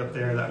area up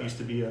there. That used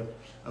to be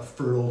a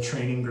fertile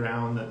training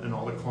ground and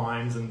all the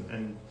climbs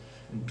and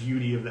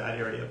beauty of that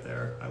area up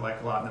there. I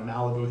like a lot in the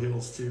Malibu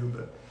hills too,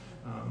 but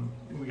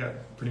we got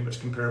pretty much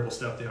comparable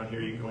stuff down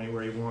here. You can go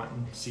anywhere you want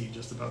and see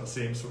just about the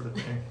same sort of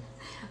thing.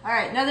 All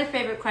right, another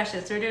favorite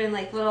question. So we're doing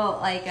like little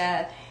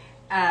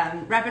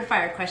rapid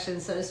fire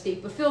questions, so to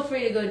speak, but feel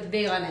free to go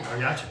big on it. I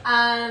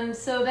got you.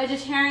 So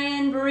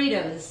vegetarian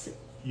burritos.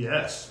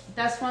 Yes.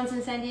 Best ones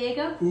in San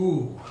Diego?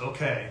 Ooh,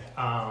 okay.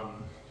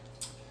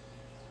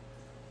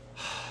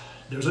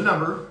 There's a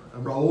number.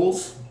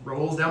 Rolls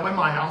down by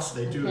my house.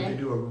 They do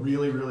a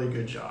really, really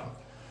good job.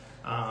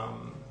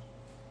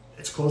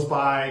 It's close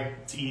by.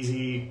 It's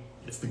easy.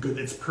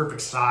 It's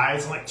perfect size.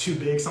 It's not like too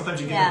big. Sometimes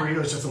you get a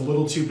burrito, it's just a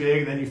little too big,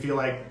 and then you feel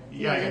like,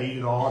 I gotta eat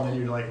it all, and then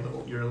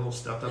you're a little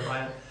stuffed up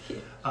by it.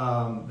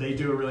 They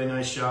do a really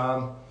nice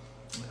job.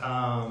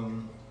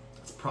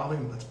 That's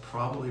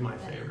probably my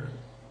favorite.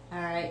 All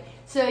right.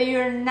 So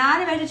you're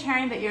not a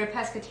vegetarian, but you're a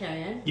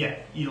pescatarian. Yeah,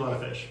 eat a lot of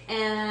fish.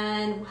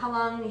 And how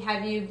long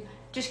have you?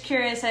 Just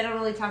curious. I don't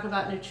really talk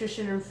about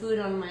nutrition or food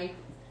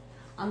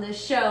on this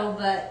show,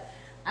 but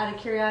out of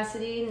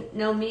curiosity,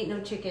 no meat, no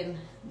chicken.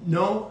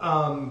 No.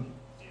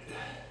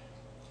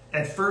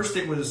 At first,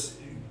 it was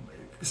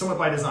somewhat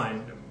by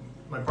design.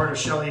 My partner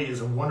Shelly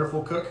is a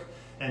wonderful cook,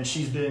 and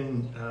she's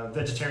been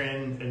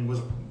vegetarian and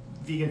was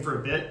vegan for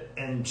a bit,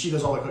 and she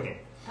does all the cooking.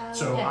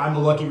 So I'm the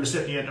lucky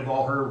recipient of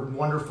all her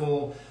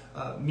wonderful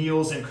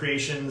meals and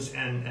creations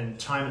and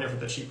time and effort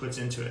that she puts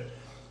into it.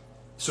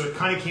 So it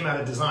kind of came out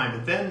of design,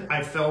 but then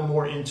I fell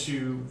more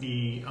into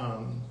the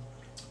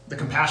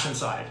compassion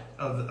side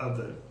of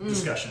the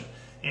discussion,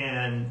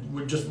 and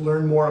would just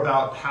learn more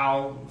about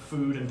how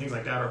food and things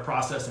like that are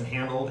processed and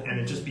handled, and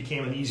it just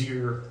became an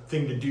easier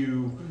thing to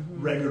do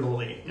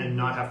regularly and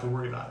not have to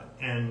worry about it.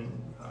 And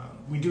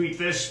we do eat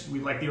fish, we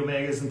like the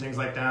omegas and things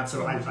like that,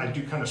 so I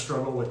do kind of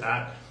struggle with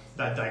that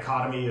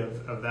dichotomy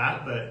of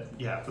that, but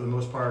yeah, for the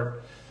most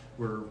part,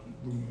 we're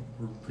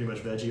pretty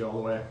much veggie all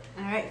the way.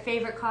 All right,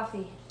 favorite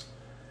coffee?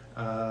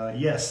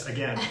 Yes,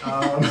 again.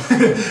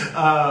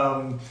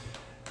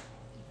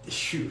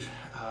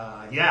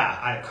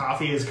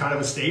 Coffee is kind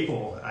of a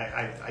staple.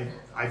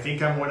 I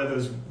think I'm one of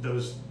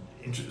those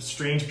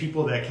strange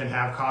people that can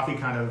have coffee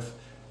kind of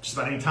just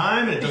about any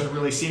time, and it doesn't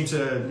really seem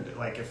to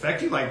like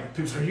affect you. Like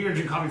people say, "You're gonna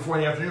drink coffee 4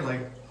 in the afternoon."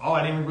 Like, oh,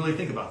 I didn't even really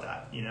think about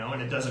that,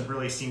 and it doesn't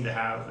really seem to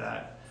have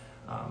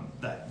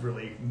that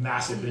really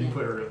massive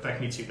input or affect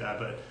me too bad.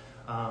 But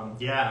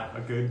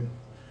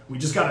we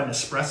just got an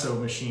espresso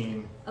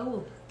machine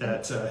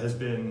that has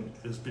been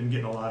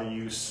getting a lot of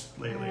use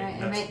lately. Right.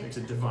 That makes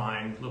a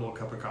divine little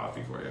cup of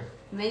coffee for you.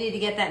 You may need to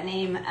get that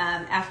name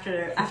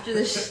after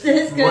this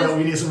goes. Well,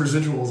 we need some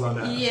residuals on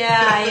that.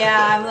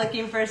 Yeah, I'm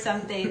looking for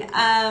something.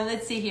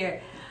 Let's see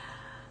here.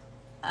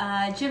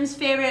 Jim's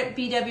favorite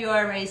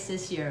BWR race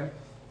this year?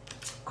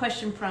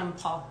 Question from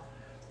Paul.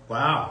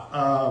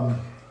 Wow.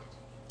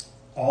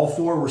 All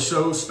 4 were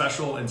so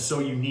special and so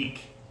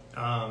unique.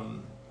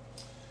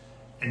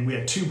 And we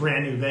had 2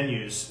 brand new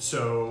venues,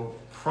 so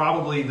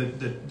probably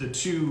the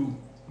 2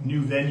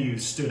 new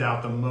venues stood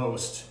out the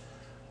most.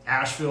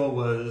 Asheville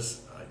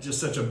was just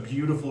such a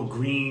beautiful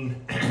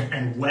green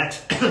and wet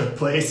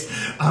place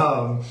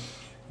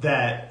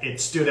that it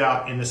stood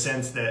out in the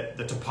sense that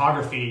the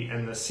topography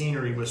and the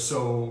scenery was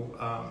so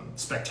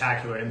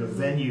spectacular, and the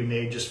venue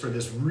made just for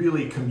this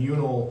really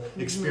communal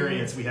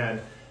experience. We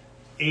had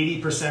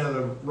 80% of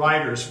the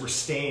riders were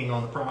staying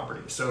on the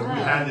property, so we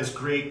had this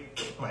great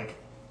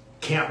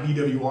Camp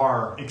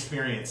BWR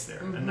experience there,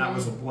 and that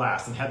was a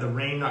blast. And had the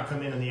rain not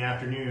come in the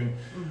afternoon,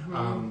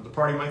 the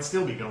party might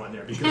still be going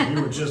there because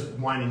we were just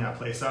winding that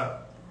place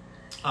up.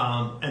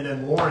 And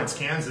then Lawrence,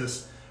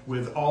 Kansas,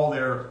 with all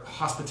their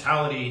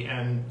hospitality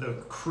and the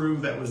crew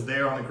that was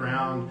there on the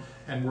ground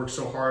and worked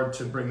so hard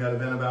to bring that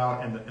event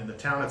about, and the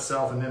town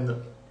itself, and then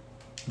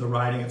the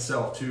riding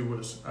itself too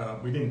was,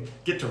 we didn't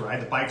get to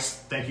ride. The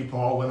bikes, thank you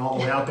Paul, went all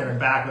the way out there and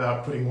back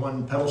without putting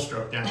one pedal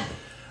stroke down.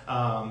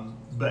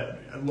 But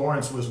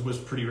Lawrence was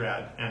pretty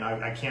rad, and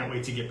I can't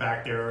wait to get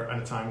back there at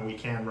a time when we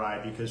can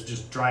ride, because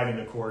just driving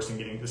the course and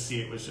getting to see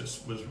it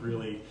was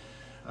really,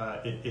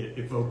 it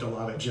evoked a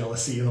lot of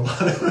jealousy and a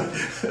lot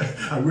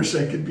of, I wish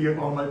I could be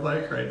on my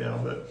bike right now,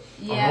 but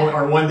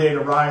our one day to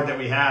ride that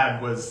we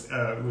had was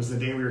the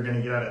day we were going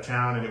to get out of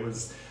town, and it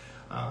was,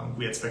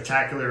 we had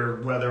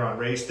spectacular weather on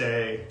race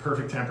day,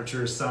 perfect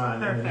temperatures,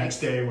 sun, and the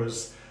next day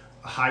was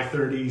high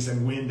 30s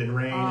and wind and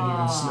rain and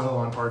even snow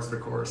on parts of the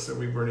course, so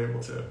we weren't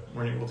able to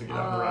get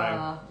out and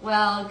ride.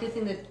 Well, good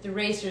thing that the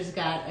racers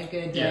got a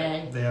good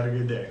day. Yeah, they had a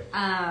good day.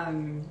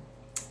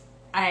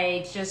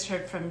 I just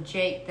heard from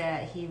Jake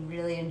that he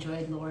really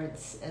enjoyed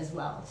Lawrence as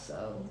well,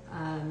 so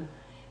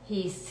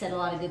he said a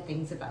lot of good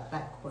things about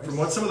that course. From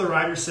what some of the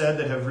riders said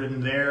that have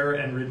ridden there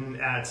and ridden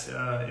at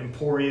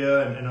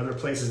Emporia and other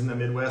places in the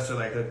Midwest, they're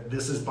like that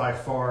this is by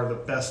far the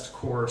best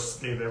course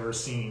they've ever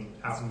seen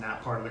out in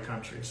that part of the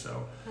country.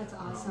 So that's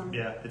awesome.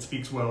 It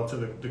speaks well to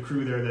the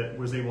crew there that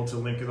was able to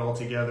link it all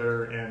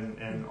together,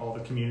 and all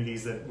the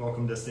communities that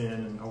welcomed us in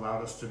and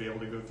allowed us to be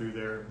able to go through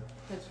there.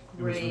 That's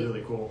great. It was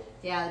really cool.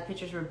 Yeah, the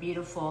pictures were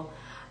beautiful.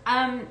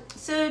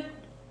 So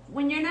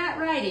when you're not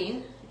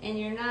riding and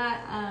you're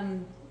not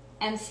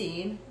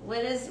emceeing,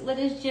 what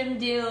does Jim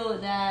do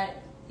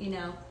that,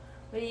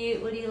 what do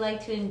you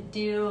like to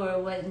do,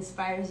 or what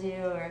inspires you,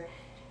 or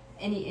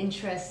any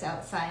interests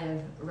outside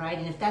of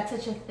riding, if that's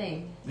such a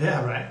thing?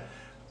 Yeah, right.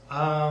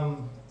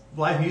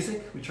 live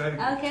music. We try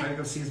to Okay. try to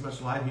go see as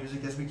much live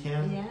music as we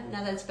can. Yeah,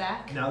 now that it's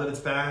back. Now that it's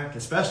back,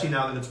 especially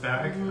now that it's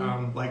back,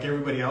 like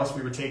everybody else,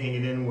 we were taking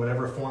it in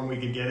whatever form we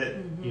could get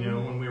it. You know,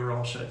 when we were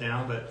all shut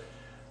down. But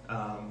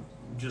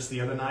just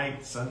the other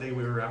night, Sunday,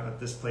 we were out at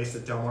this place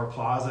at Del Mar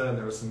Plaza, and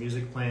there was some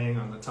music playing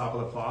on the top of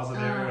the plaza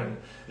there, and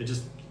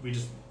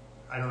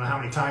I don't know how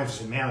many times I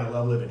said, man, I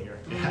love living here.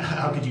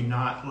 How could you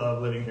not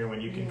love living here when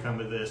you can come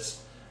to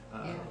this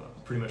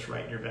pretty much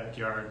right in your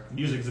backyard?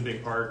 Music's a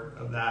big part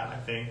of that, I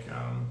think.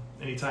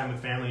 Anytime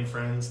with family and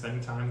friends,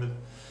 spending time with,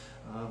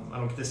 I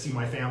don't get to see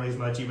my family as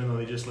much, even though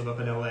they just live up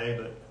in LA,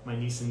 but my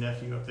niece and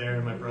nephew up there,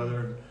 and my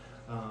brother,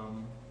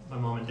 and my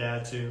mom and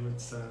dad too.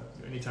 It's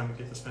anytime we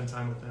get to spend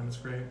time with them, it's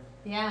great.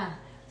 Yeah.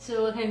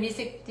 So what kind of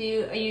music do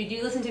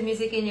you listen to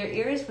music in your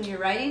ears when you're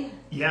writing?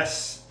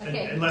 Yes.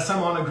 Okay. Unless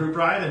I'm on a group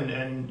ride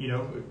and you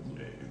know,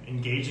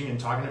 engaging and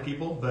talking to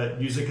people, but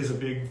music is a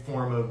big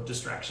form of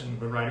distraction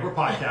when writing, or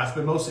podcast,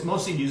 but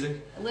mostly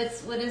music. What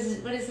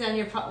is on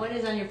your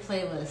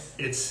playlist?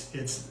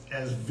 It's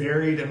as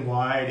varied and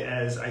wide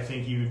as I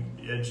think you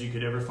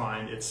could ever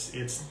find.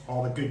 It's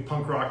all the good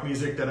punk rock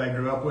music that I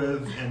grew up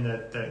with, and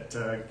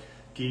that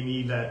gave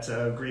me that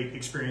great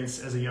experience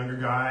as a younger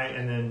guy,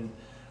 and then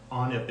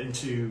on up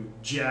into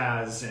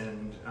jazz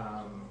and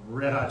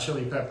Red Hot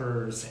Chili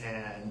Peppers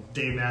and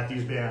Dave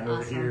Matthews Band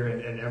over here,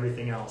 and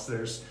everything else.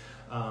 There's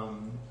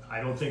I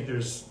don't think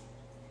there's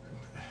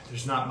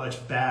not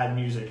much bad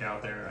music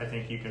out there. I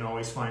think you can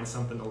always find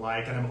something to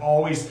like, and I'm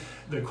always,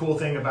 the cool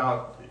thing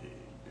about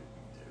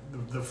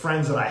the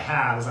friends that I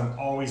have is I'm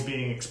always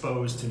being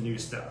exposed to new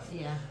stuff.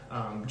 Yeah.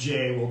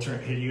 Jay will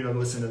turn, hey, you gotta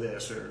listen to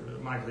this, or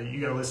Michael,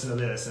 you gotta listen to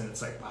this, and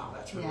it's like, wow,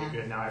 that's really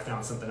good. Now I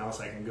found something else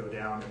I can go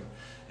down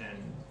and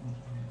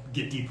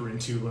get deeper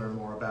into, learn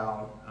more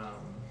about.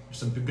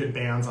 Some good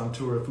bands on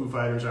tour. Foo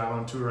Fighters are out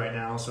on tour right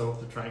now, so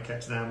to try and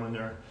catch them when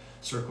they're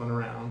circling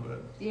around, but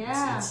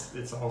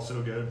it's all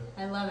so good.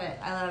 I love it.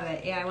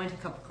 Yeah, I went to a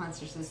couple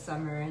concerts this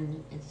summer,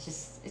 and it's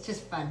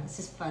just fun. It's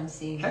just fun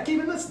seeing. Heck,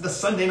 even the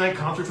Sunday night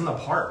concerts in the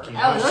park. You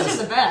know, oh, those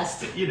are the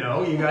best. You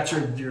know, you got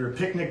your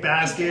picnic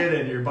basket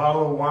and your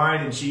bottle of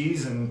wine and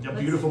cheese and a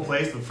beautiful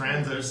place with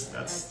friends.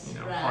 That's you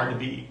know, hard to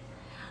beat.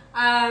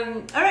 All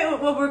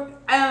right. Well, we're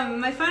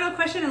my final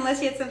question,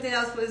 unless you had something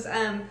else, was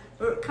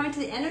we're coming to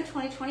the end of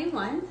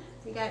 2021.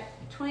 We got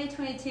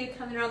 2022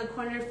 coming around the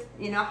corner.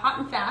 You know, hot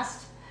and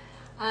fast.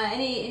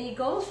 Any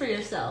goals for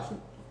yourself?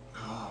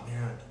 Oh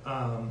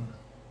man,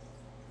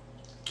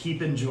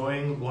 keep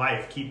enjoying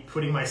life. Keep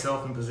putting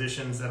myself in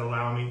positions that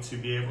allow me to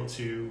be able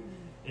to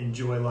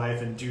enjoy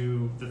life and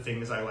do the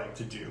things I like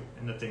to do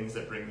and the things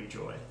that bring me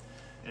joy,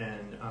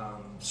 and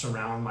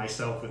surround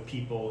myself with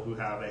people who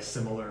have a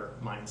similar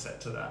mindset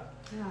to that.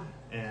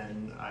 Yeah.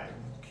 And I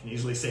can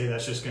easily say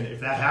that's just gonna, if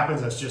that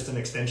happens, that's just an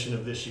extension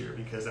of this year,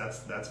 because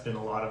that's been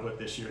a lot of what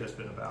this year has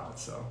been about.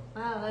 So.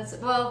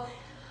 Wow,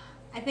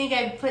 I think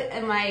I put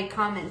in my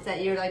comments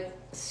that you're like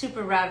a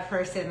super rad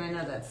person. I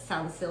know that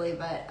sounds silly,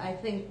 but I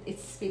think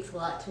it speaks a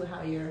lot to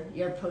how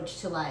your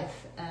approach to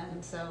life.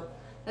 And so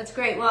that's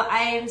great. Well,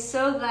 I am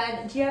so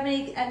glad. Do you have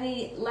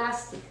any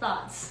last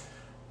thoughts?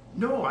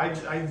 No, I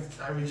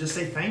would just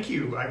say thank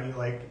you. I mean,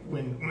 like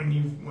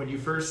when you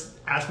first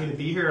asked me to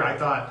be here, I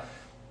thought,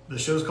 the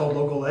show's called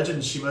Local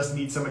Legends. She must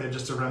need somebody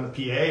just to run the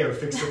PA or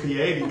fix the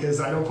PA, because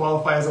I don't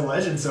qualify as a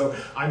legend. So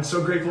I'm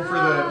so grateful for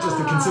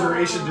the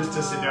consideration just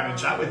to sit down and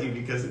chat with you,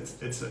 because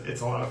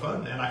it's a lot of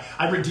fun.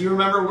 And do you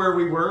remember where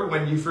we were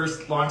when you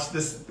first launched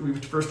this? We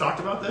first talked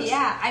about this.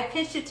 Yeah, I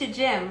pitched it to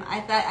Jim.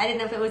 I didn't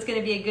know if it was going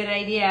to be a good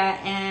idea,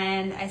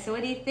 and I said,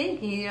 "What do you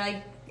think?" And you're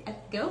like,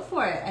 "Go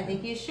for it. I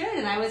think you should."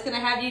 And I was going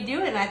to have you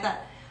do it, and I thought,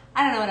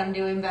 I don't know what I'm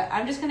doing, but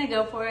I'm just going to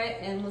go for it,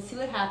 and we'll see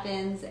what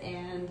happens.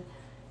 And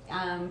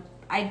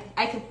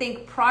I could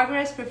think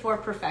progress before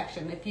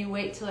perfection. If you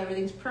wait till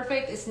everything's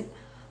perfect,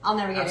 I'll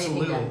never get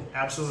anything done.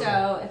 Absolutely.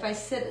 So if I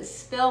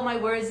spill my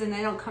words and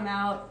they don't come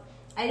out,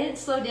 I didn't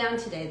slow down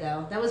today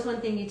though. That was one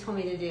thing you told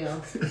me to do.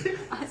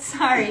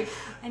 Sorry,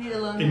 I need a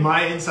little. In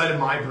my inside of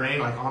my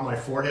brain, like on my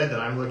forehead that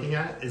I'm looking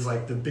at, is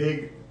like the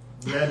big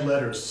red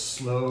letters,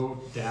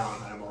 slow down.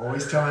 I'm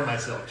always telling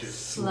myself,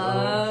 just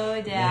slow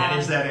down.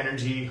 Manage that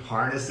energy,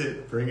 harness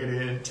it, bring it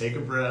in, take a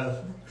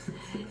breath.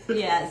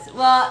 Yes.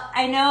 Well,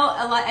 I know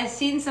a lot. I've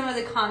seen some of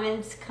the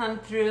comments come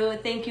through.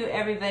 Thank you,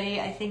 everybody.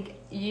 I think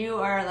you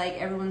are like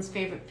everyone's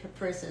favorite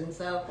person.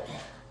 So,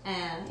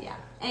 yeah.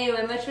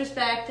 Anyway, much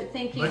respect.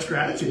 Thank you. Much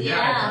gratitude.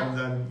 Yeah.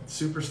 I'm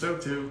super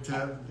stoked to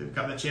have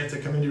gotten the chance to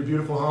come into your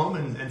beautiful home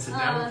and sit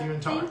down with you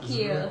and talk. Thank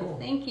you. Really cool.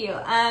 Thank you.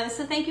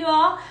 So thank you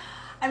all.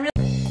 I'm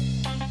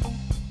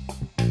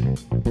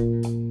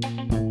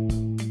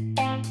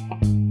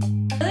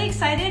really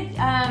excited.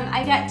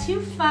 I got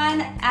two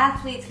fun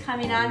athletes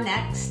coming on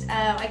next.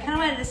 I kind of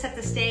wanted to set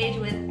the stage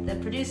with the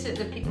producer,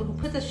 the people who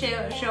put the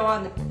show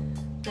on,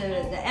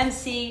 the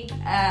Emcee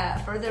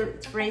for the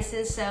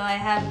races. So I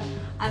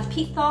have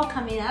Pete Thal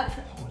coming up.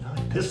 Oh, nice.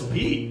 Pistol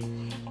Pete.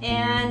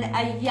 And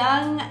a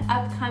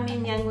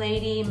upcoming young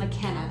lady,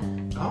 McKenna.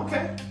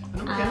 Okay.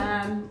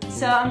 Okay.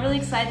 So I'm really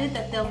excited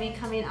that they'll be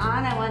coming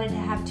on. I wanted to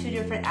have two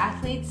different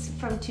athletes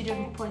from two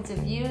different points of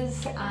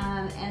views,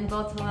 and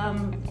both of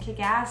them kick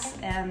ass,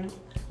 and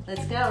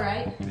let's go,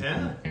 right?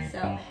 Yeah.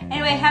 So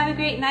anyway, have a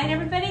great night,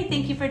 everybody.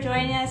 Thank you for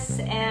joining us,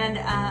 and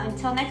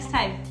until next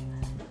time.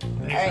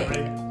 Thanks,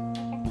 everybody.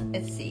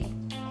 Let's see.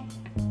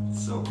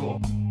 So cool.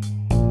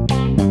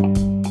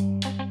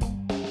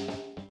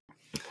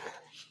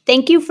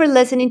 Thank you for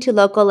listening to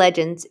Local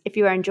Legends. If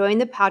you are enjoying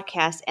the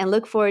podcast and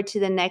look forward to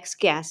the next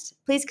guest,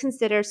 please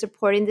consider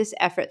supporting this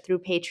effort through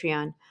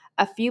Patreon.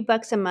 A few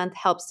bucks a month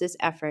helps this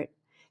effort.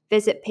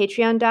 Visit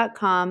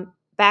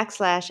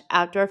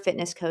patreon.com/outdoor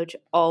fitness coach,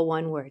 all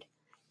one word.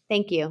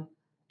 Thank you.